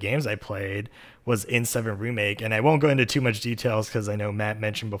 of all the games I played was in 7 Remake. And I won't go into too much details because I know Matt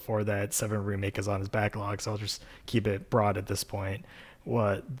mentioned before that 7 Remake is on his backlog, so I'll just keep it broad at this point.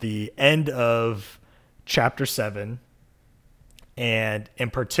 The end of Chapter 7, and in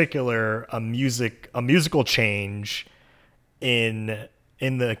particular a musical change in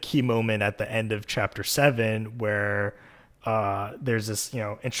the key moment at the end of Chapter 7 where there's this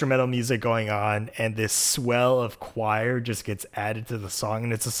instrumental music going on, and this swell of choir just gets added to the song.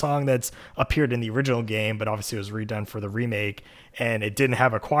 And it's a song that's appeared in the original game, but obviously it was redone for the remake, and it didn't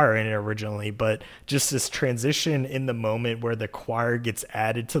have a choir in it originally. But just this transition in the moment where the choir gets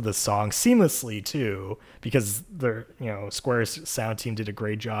added to the song seamlessly too, because the Square's sound team did a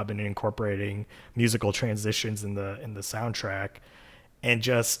great job in incorporating musical transitions in the soundtrack. And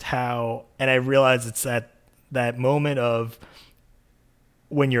just how, and I realize it's that moment of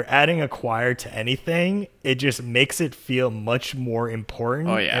when you're adding a choir to anything, it just makes it feel much more important.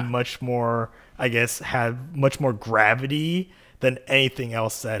 Oh, yeah. And much more, I guess, have much more gravity than anything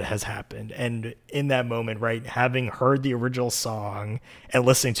else that has happened. And in that moment, right, having heard the original song and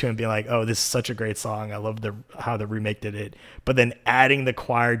listening to it and being like, oh, this is such a great song. I love how the remake did it. But then adding the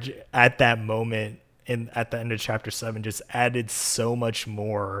choir at that moment at the end of Chapter 7 just added so much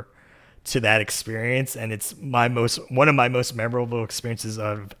more to that experience. And it's one of my most memorable experiences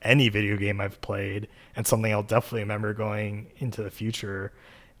of any video game I've played, and something I'll definitely remember going into the future,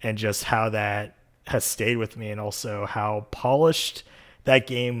 and just how that has stayed with me, and also how polished that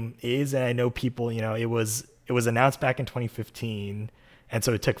game is. And I know people, it was announced back in 2015, and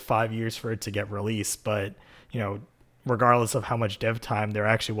so it took 5 years for it to get released, but regardless of how much dev time there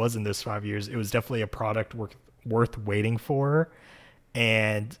actually was in those 5 years, it was definitely a product worth waiting for.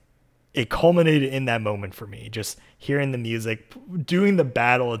 And it culminated in that moment for me, just hearing the music, doing the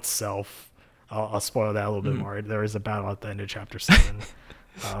battle itself. I'll spoil that a little bit more. There is a battle at the end of Chapter 7.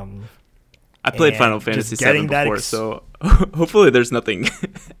 I played Final Fantasy VII before, so hopefully there's nothing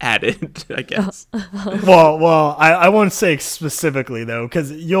added, I guess. Well, I won't say specifically, though,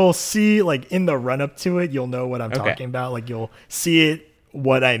 because you'll see, like, in the run-up to it, you'll know what I'm talking about. Like, you'll see it,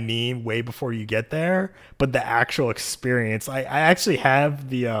 what I mean, way before you get there. But the actual experience, I actually have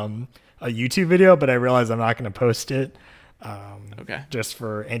the a YouTube video, but I realize I'm not going to post it. Just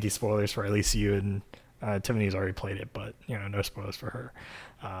for anti-spoilers for at least you, and Tiffany's already played it, but no spoilers for her.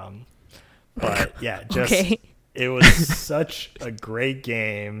 But yeah, just It was such a great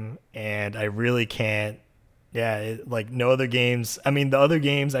game, and I really can't. Yeah, like no other games. I mean, the other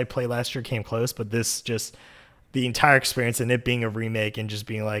games I played last year came close, but this just, the entire experience and it being a remake and just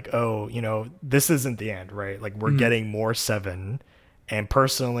being like, oh, this isn't the end, right? Like we're getting more 7. And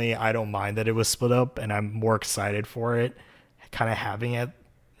personally, I don't mind that it was split up, and I'm more excited for it, kind of having it,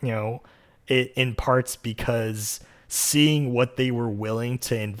 it in parts, because seeing what they were willing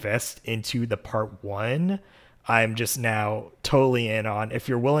to invest into the part 1, I'm just now totally in on. If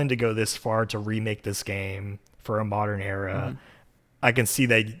you're willing to go this far to remake this game for a modern era, I can see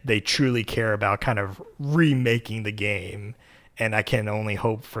that they truly care about kind of remaking the game. And I can only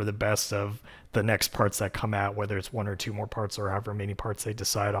hope for the best of the next parts that come out, whether it's 1 or 2 more parts or however many parts they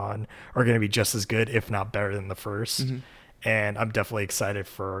decide on, are going to be just as good, if not better than the first. And I'm definitely excited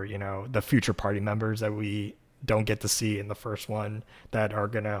for, the future party members that we don't get to see in the first one that are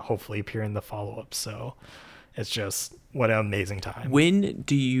going to hopefully appear in the follow-up. So it's just, what an amazing time. When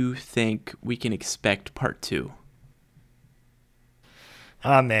do you think we can expect part 2?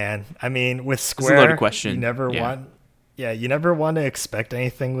 Oh, man. I mean, with Square, it's a loaded question. You never want to expect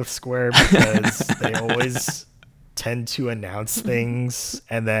anything with Square, because they always tend to announce things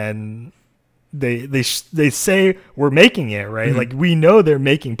and then they say we're making it, right? Like we know they're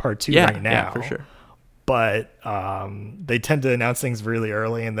making part 2 right now. Yeah, for sure. But they tend to announce things really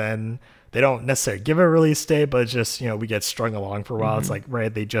early, and then they don't necessarily give a release date, but it's just, we get strung along for a while. It's like,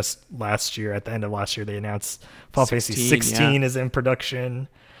 right, they just at the end of last year, they announced Final Fantasy 16 is in production.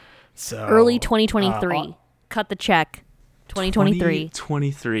 So early 2023. Cut the check. 2023.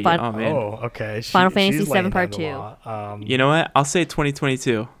 2023. Oh, man. Oh, okay. Final Fantasy VII Part 2. You know what? I'll say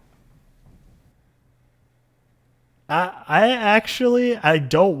 2022. I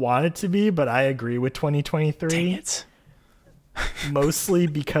don't want it to be, but I agree with 2023. Dang it. Mostly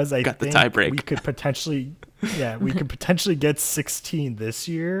because I Got the think tie break. we could potentially Yeah, we could potentially get 16 this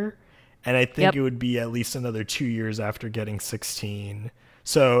year, and I think Yep. it would be at least another 2 years after getting 16.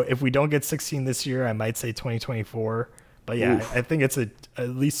 So if we don't get 16 this year, I might say 2024. But yeah, Oof. I think it's at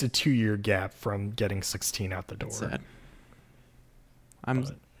least a 2-year gap from getting 16 out the door. Sad. I'm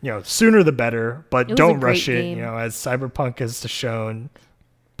But, sooner the better, but It was a don't great rush it. game. As Cyberpunk has shown,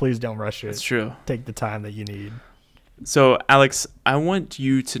 please don't rush it. That's true. Take the time that you need. So, Alex, I want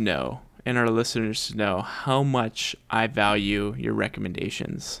you to know and our listeners to know how much I value your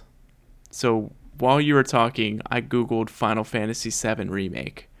recommendations. So, while you were talking, I Googled Final Fantasy VII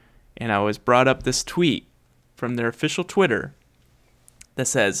Remake, and I was brought up this tweet from their official Twitter that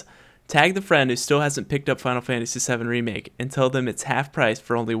says, "Tag the friend who still hasn't picked up Final Fantasy VII Remake and tell them it's half price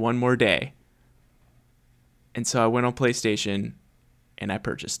for only one more day." And so I went on PlayStation and I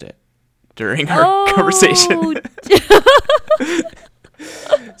purchased it during our conversation.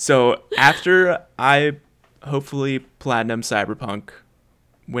 So after I hopefully platinum Cyberpunk,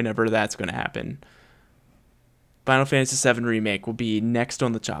 whenever that's going to happen, Final Fantasy VII Remake will be next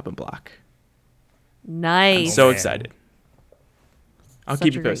on the chopping block. I'm Nice. so man. excited. I'll Such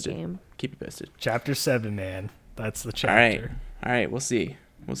keep a you great posted. game. Keep you posted. Chapter 7, man. That's the All chapter. right. We'll see.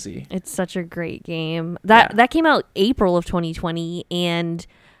 We'll see. It's such a great game. That came out April of 2020, and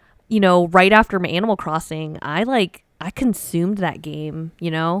right after Animal Crossing, I consumed that game.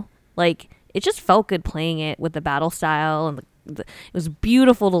 It just felt good playing it with the battle style, and it was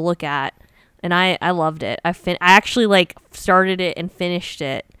beautiful to look at, and I loved it. I actually started it and finished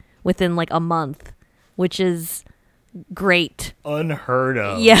it within a month, which is great. Unheard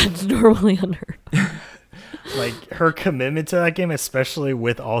of. Yeah, it's normally unheard of. Her commitment to that game, especially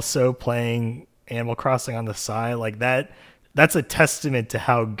with also playing Animal Crossing on the side, that's a testament to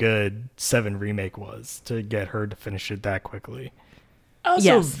how good 7 Remake was to get her to finish it that quickly. I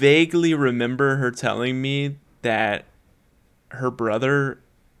also Yes. vaguely remember her telling me that her brother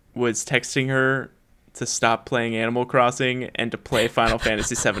was texting her to stop playing Animal Crossing and to play Final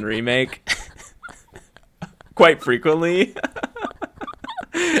Fantasy VII Remake quite frequently.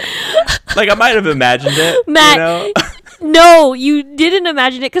 I might have imagined it, Matt, No, you didn't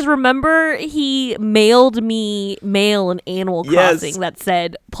imagine it, because remember he mailed me mail in Animal Yes. Crossing that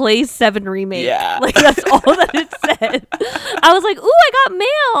said "Play 7 Remake." Yeah. That's all that it said. I was like, "Ooh, I got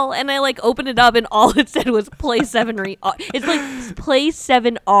mail," and I opened it up, and all it said was "Play 7 Re." It's "Play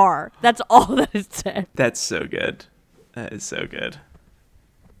 7R." That's all that it said. That's so good. That is so good.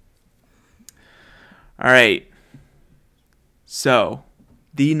 All right. So,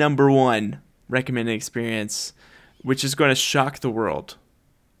 the number one recommended experience, which is going to shock the world.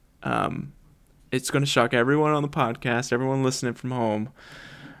 It's going to shock everyone on the podcast, everyone listening from home.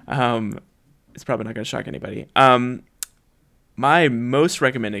 It's probably not going to shock anybody. My most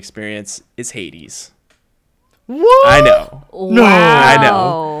recommended experience is Hades. What? I know. No.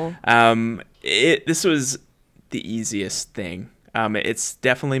 I know. This was the easiest thing. It's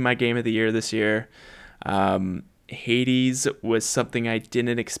definitely my game of the year this year. Hades was something I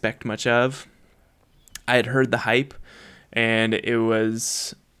didn't expect much of. I had heard the hype, and it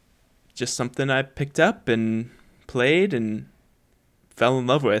was just something I picked up and played and fell in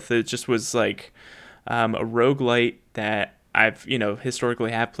love with. It just was a roguelite that I've,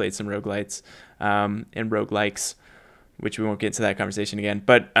 historically have played some roguelites and roguelikes, which we won't get into that conversation again.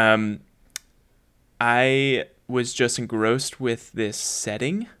 But I was just engrossed with this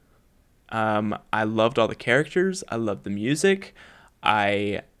setting. I loved all the characters. I loved the music.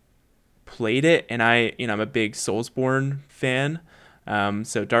 I played it, and I'm a big Soulsborne fan.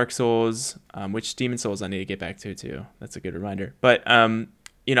 So Dark Souls, which Demon Souls I need to get back to too. That's a good reminder. But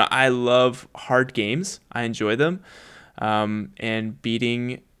I love hard games. I enjoy them. And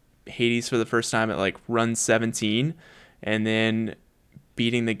beating Hades for the first time at run 17, and then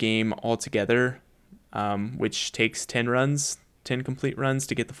beating the game altogether, which takes 10 complete runs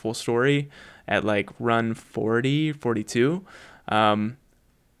to get the full story at run 40, 42.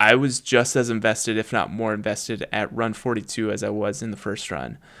 I was just as invested, if not more invested, at run 42 as I was in the first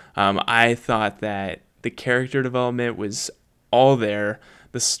run. I thought that the character development was all there.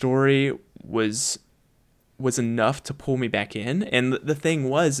 The story was enough to pull me back in. And the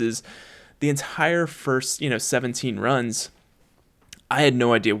thing is the entire first, 17 runs, I had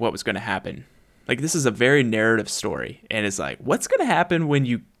no idea what was going to happen. This is a very narrative story, and it's what's going to happen when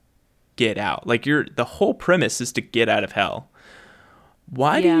you get out? The whole premise is to get out of hell.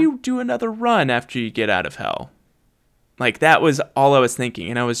 Why do you do another run after you get out of hell? That was all I was thinking,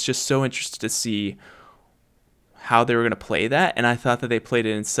 and I was just so interested to see how they were going to play that, and I thought that they played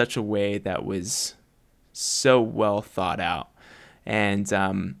it in such a way that was so well thought out. And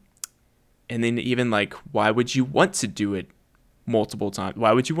And then even like, why would you want to do it multiple times?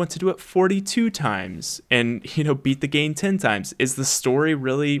 Why would you want to do it 42 times and, beat the game 10 times? Is the story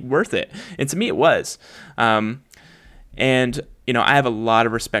really worth it? And to me, it was. And, I have a lot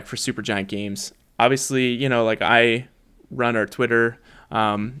of respect for Supergiant Games. Obviously, like I run our Twitter.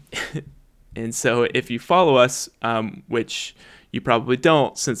 And so if you follow us, which you probably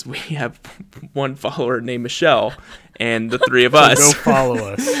don't, since we have one follower named Michelle and the three of us. Go follow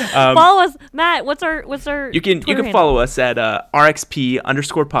us. Follow us, Matt. What's our You can follow us at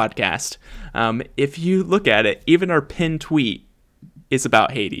RXP_podcast. If you look at it, even our pinned tweet is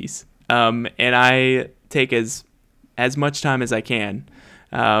about Hades. And I take as much time as I can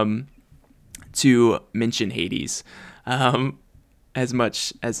to mention Hades, as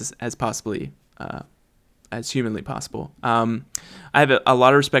much as possibly. As humanly possible. I have a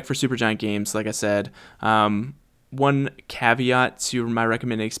lot of respect for Supergiant Games, like I said. One caveat to my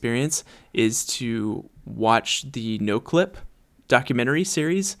recommended experience is to watch the NoClip documentary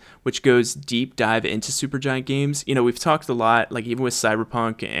series, which goes deep dive into Supergiant Games. We've talked a lot, like even with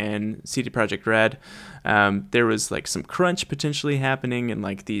Cyberpunk and CD Projekt Red, there was like some crunch potentially happening and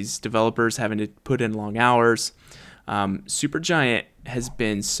like these developers having to put in long hours. Supergiant has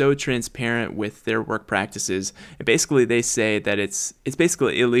been so transparent with their work practices, and basically they say that it's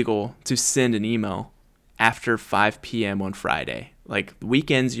basically illegal to send an email after 5 p.m. on Friday. Like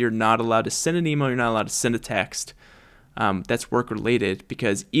weekends, you're not allowed to send an email, you're not allowed to send a text. That's work related,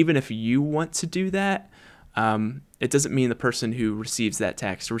 because even if you want to do that, it doesn't mean the person who receives that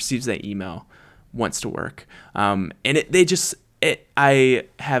text or receives that email wants to work. I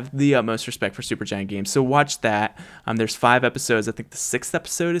have the utmost respect for Supergiant Games. So watch that. There's 5 episodes. I think the 6th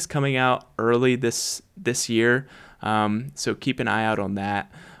episode is coming out early this year. So keep an eye out on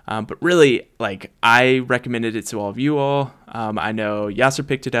that. But really, like, I recommended it to all of you all. I know Yasser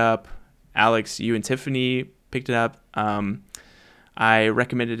picked it up. Alex, you and Tiffany picked it up. I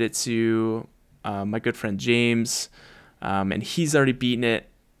recommended it to my good friend James, and he's already beaten it.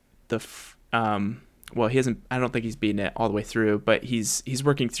 Well, he hasn't. I don't think he's beaten it all the way through, but he's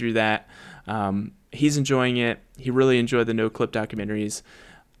working through that. He's enjoying it. He really enjoyed the NoClip documentaries.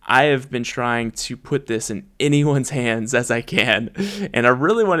 I have been trying to put this in anyone's hands as I can, and I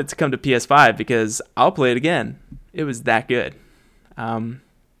really want it to come to PS5 because I'll play it again. It was that good.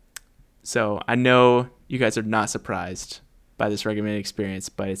 So I know you guys are not surprised by this recommended experience,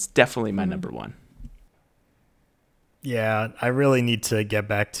 but it's definitely my number one. Yeah, I really need to get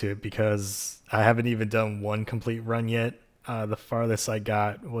back to it because I haven't even done one complete run yet. The farthest I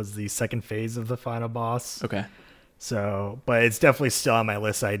got was the second phase of the final boss. Okay. So, but it's definitely still on my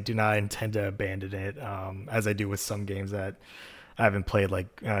list. I do not intend to abandon it, as I do with some games that I haven't played,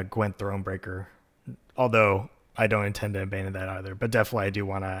 like Gwent Thronebreaker. Although I don't intend to abandon that either. But definitely I do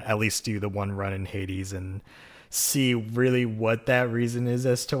want to at least do the one run in Hades and see really what that reason is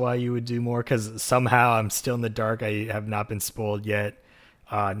as to why you would do more. Because somehow I'm still in the dark. I have not been spoiled yet.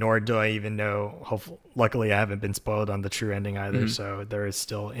 Nor do I even know. Luckily, I haven't been spoiled on the true ending either. Mm-hmm. So there is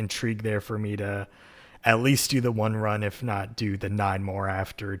still intrigue there for me to at least do the one run, if not do the 9 more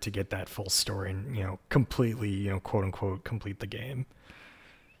after, to get that full story and, completely, quote unquote, complete the game.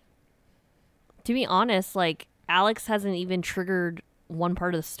 To be honest, like, Alex hasn't even triggered one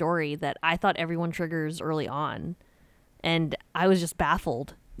part of the story that I thought everyone triggers early on. And I was just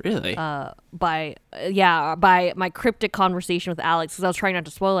baffled. Really? By my cryptic conversation with Alex, because I was trying not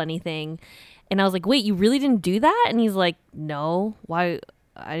to spoil anything. And I was like, wait, you really didn't do that? And he's like, no, why?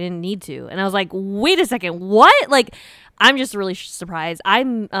 I didn't need to. And I was like, wait a second, what? Like, I'm just really surprised.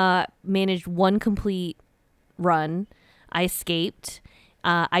 I managed one complete run. I escaped.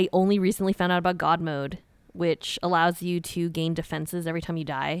 I only recently found out about God mode, which allows you to gain defenses every time you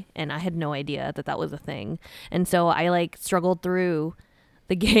die. And I had no idea that was a thing. And so I struggled through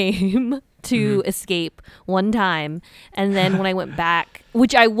the game to escape one time, and then when I went back,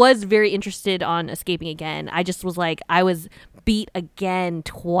 which I was very interested on escaping again, I just was like, I was beat again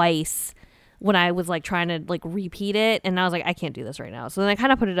twice when I was trying to repeat it, and I was like, I can't do this right now. So then I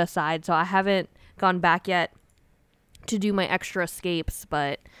kind of put it aside, so I haven't gone back yet to do my extra escapes,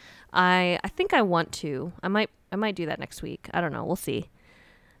 but I think I want to. I might do that next week. I don't know, we'll see.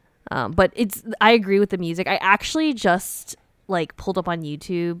 But I agree with the music. I actually just pulled up on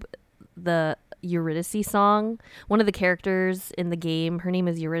YouTube the Eurydice song. One of the characters in the game, her name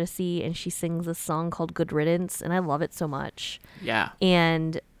is Eurydice, and she sings a song called Good Riddance, and I love it so much. Yeah.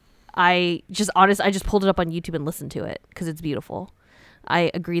 And I just pulled it up on YouTube and listened to it because it's beautiful.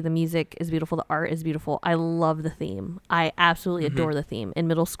 I agree, the music is beautiful, the art is beautiful. I love the theme. I absolutely adore the theme. In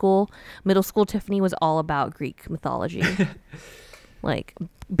middle school Tiffany was all about Greek mythology. like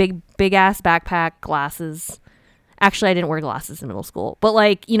big ass backpack, glasses. Actually, I didn't wear glasses in middle school, but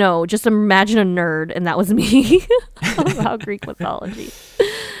like, you know, just imagine a nerd, and that was me about Greek mythology.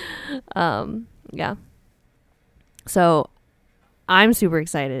 Yeah. So I'm super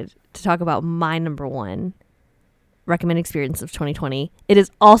excited to talk about my number one recommend experience of 2020. It is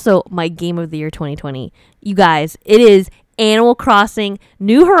also my game of the year 2020. You guys, it is Animal Crossing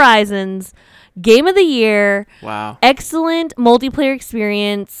New Horizons, game of the year. Wow. Excellent multiplayer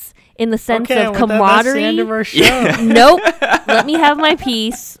experience in the sense of camaraderie. That's the end of our show. Nope. Let me have my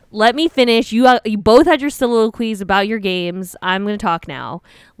piece. Let me finish. You both had your soliloquies about your games. I'm going to talk now.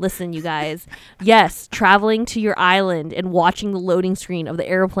 Listen, you guys. Yes, traveling to your island and watching the loading screen of the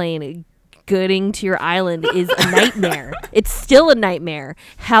airplane getting to your island is a nightmare. It's still a nightmare.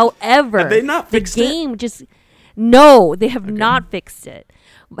 However, have they not fixed the game just... No, they have not fixed it.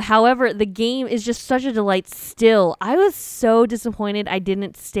 However, the game is just such a delight still. I was so disappointed I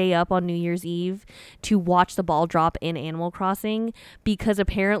didn't stay up on New Year's Eve to watch the ball drop in Animal Crossing, because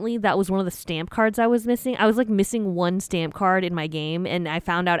apparently that was one of the stamp cards I was missing. I was like missing one stamp card in my game, and I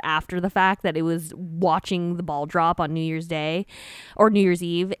found out after the fact that it was watching the ball drop on New Year's Day or New Year's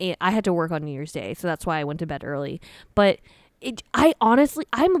Eve. I had to work on New Year's Day, so that's why I went to bed early. But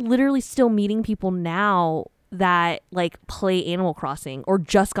I'm literally still meeting people now that like play Animal Crossing or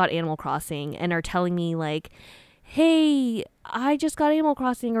just got Animal Crossing and are telling me like, hey, I just got Animal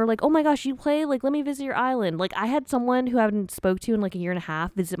Crossing, or like, oh my gosh, you play, like, let me visit your island. Like, I had someone who I haven't spoke to in like a year and a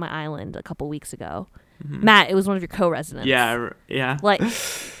half visit my island a couple weeks ago. Matt, it was one of your co-residents. Yeah. Like,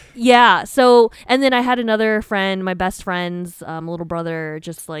 yeah. So, and then I had another friend, my best friend's little brother,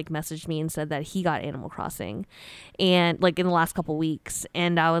 just like messaged me and said that he got Animal Crossing, and like in the last couple weeks.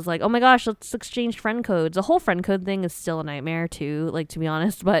 And I was like, oh my gosh, let's exchange friend codes. The whole friend code thing is still a nightmare too, like, to be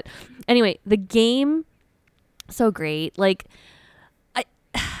honest. But anyway, the game, so great. Like,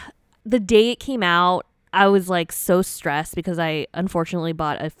 the day it came out, I was like so stressed because I unfortunately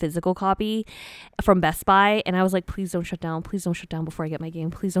bought a physical copy from Best Buy, and I was like, please don't shut down. Please don't shut down before I get my game.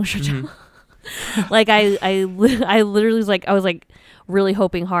 Please don't shut down. Like I literally was like, I was like really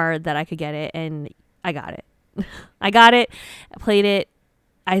hoping hard that I could get it, and I got it. I got it. I played it.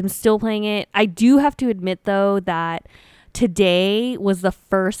 I'm still playing it. I do have to admit though that today was the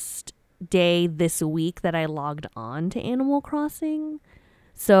first day this week that I logged on to Animal Crossing.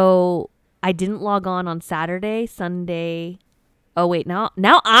 So I didn't log on Saturday, Sunday. Oh wait, now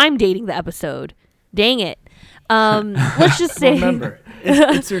I'm dating the episode. Dang it. Let's just say remember,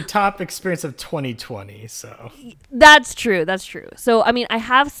 it's your top experience of 2020, so that's true. So I mean, I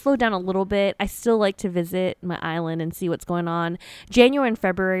have slowed down a little bit. I still like to visit my island and see what's going on. January and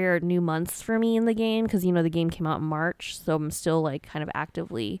February are new months for me in the game because, you know, the game came out in March, so I'm still like kind of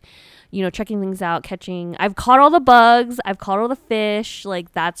actively, you know, checking things out, I've caught all the bugs, I've caught all the fish,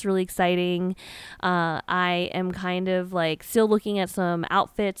 like that's really exciting. I am kind of like still looking at some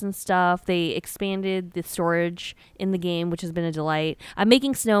outfits and stuff. They expanded the storage in the game, which has been a delight. I'm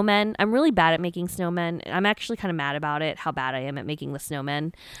making snowmen. I'm really bad at making snowmen. I'm actually kind of mad about it, how bad I am at making the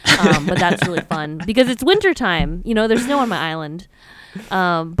snowmen. But that's really fun because it's wintertime. You know, there's snow on my island.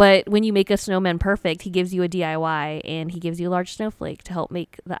 But when you make a snowman perfect, he gives you a DIY and he gives you a large snowflake to help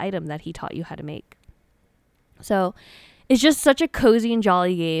make the item that he taught you how to make. So it's just such a cozy and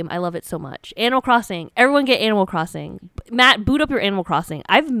jolly game. I love it so much. Animal Crossing. Everyone get Animal Crossing. Matt, boot up your Animal Crossing.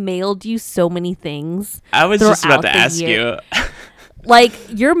 I've mailed you so many things. I was just about to ask you. Like,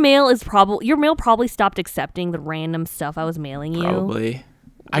 your mail probably stopped accepting the random stuff I was mailing you. Probably.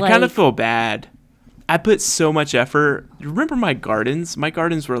 I kind of feel bad. I put so much effort. You remember my gardens? My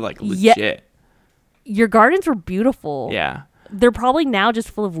gardens were like legit. Yeah. Your gardens were beautiful. Yeah. They're probably now just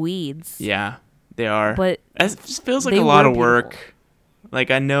full of weeds. Yeah, they are. But it just feels like a lot of work. Like,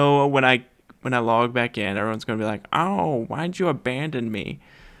 I know when I log back in, everyone's going to be like, "Oh, why'd you abandon me?"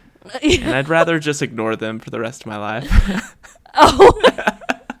 And I'd rather just ignore them for the rest of my life. Oh.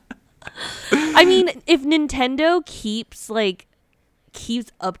 I mean, if Nintendo keeps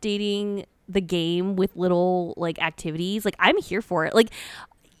updating the game with little like activities, like, I'm here for it. Like,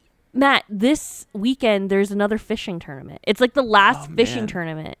 Matt, this weekend there's another fishing tournament. It's like the last fishing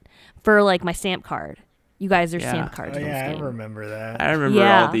tournament for like my stamp card. You guys, there's stamp cards in this game. I remember that. I remember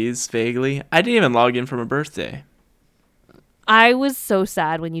all these vaguely. I didn't even log in for my birthday. I was so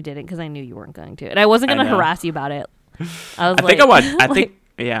sad when you didn't because I knew you weren't going to, and I wasn't going to harass you about it. I think I watched. I think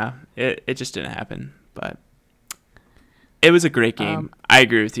it just didn't happen, but it was a great game. I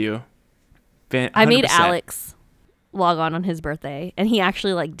agree with you. 100%. I made Alex log on his birthday, and he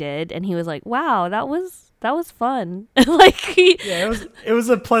actually like did, and he was like, "Wow, that was fun." Like, it was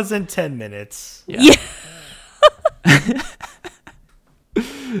a pleasant 10 minutes. Yeah.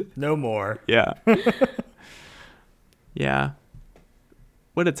 No more. Yeah. Yeah.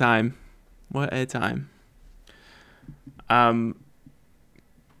 What a time. What a time. All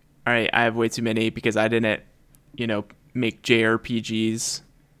right, I have way too many because I didn't, make JRPGs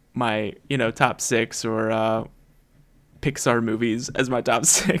my, top 6 or Pixar movies as my top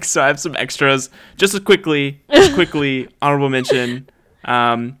 6. So I have some extras. Just quickly, honorable mention.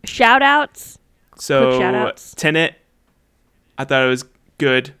 Shout outs. So Quick shout-outs. Tenet, I thought it was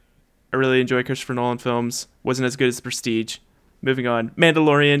good. I really enjoy Christopher Nolan films. Wasn't as good as Prestige. Moving on.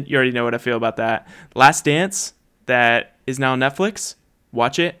 Mandalorian, you already know what I feel about that. Last Dance, that is now on Netflix.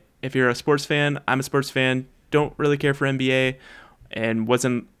 Watch it. If you're a sports fan, I'm a sports fan. Don't really care for NBA and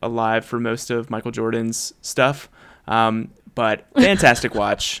wasn't alive for most of Michael Jordan's stuff. But fantastic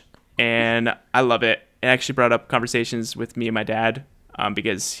watch. And I love it. It actually brought up conversations with me and my dad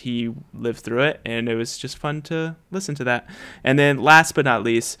because he lived through it. And it was just fun to listen to that. And then last but not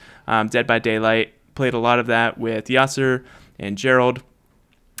least, Dead by Daylight. Played a lot of that with Yasser and Gerald.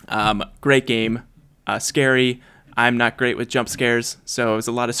 Great game. Scary. I'm not great with jump scares, so it was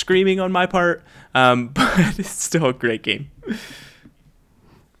a lot of screaming on my part, but it's still a great game.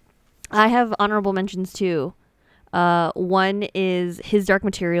 I have honorable mentions too. One is His Dark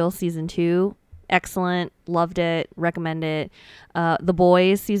Materials season 2. Excellent. Loved it. Recommend it. The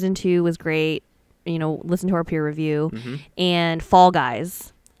Boys season 2 was great. Listen to our peer review. Mm-hmm. And Fall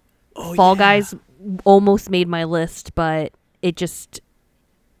Guys. Oh, Fall Guys almost made my list, but it just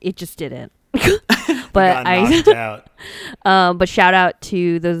didn't. But Got knocked out. but shout out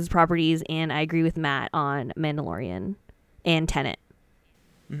to those properties, and I agree with Matt on Mandalorian and Tenet.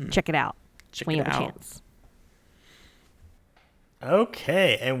 Mm-hmm. Check it out when you have a chance.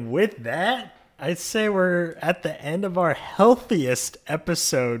 Okay, and with that, I'd say we're at the end of our healthiest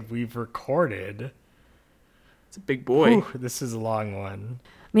episode we've recorded. It's a big boy. Whew, this is a long one.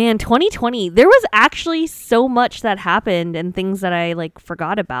 Man, 2020, there was actually so much that happened and things that I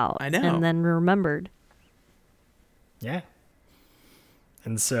forgot about. I know. And then remembered. Yeah.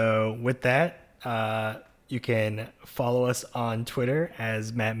 And so with that, you can follow us on Twitter,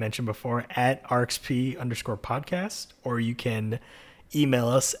 as Matt mentioned before, at RXP_podcast, or you can email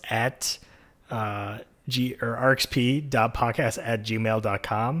us at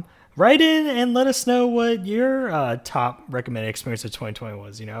rxp.podcast@gmail.com. Write in and let us know what your top recommended experience of 2020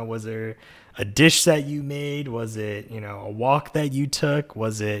 was. Was there a dish that you made? Was it, a walk that you took?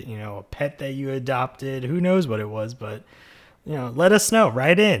 Was it, a pet that you adopted? Who knows what it was, but, let us know.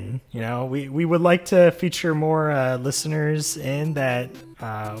 Write in. We would like to feature more listeners in that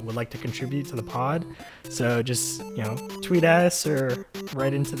would like to contribute to the pod. So just, tweet at us or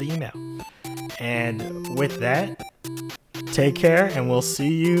write into the email. And with that, take care, and we'll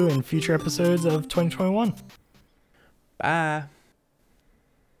see you in future episodes of 2021. Bye.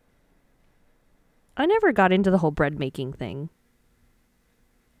 I never got into the whole bread making thing.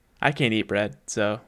 I can't eat bread, so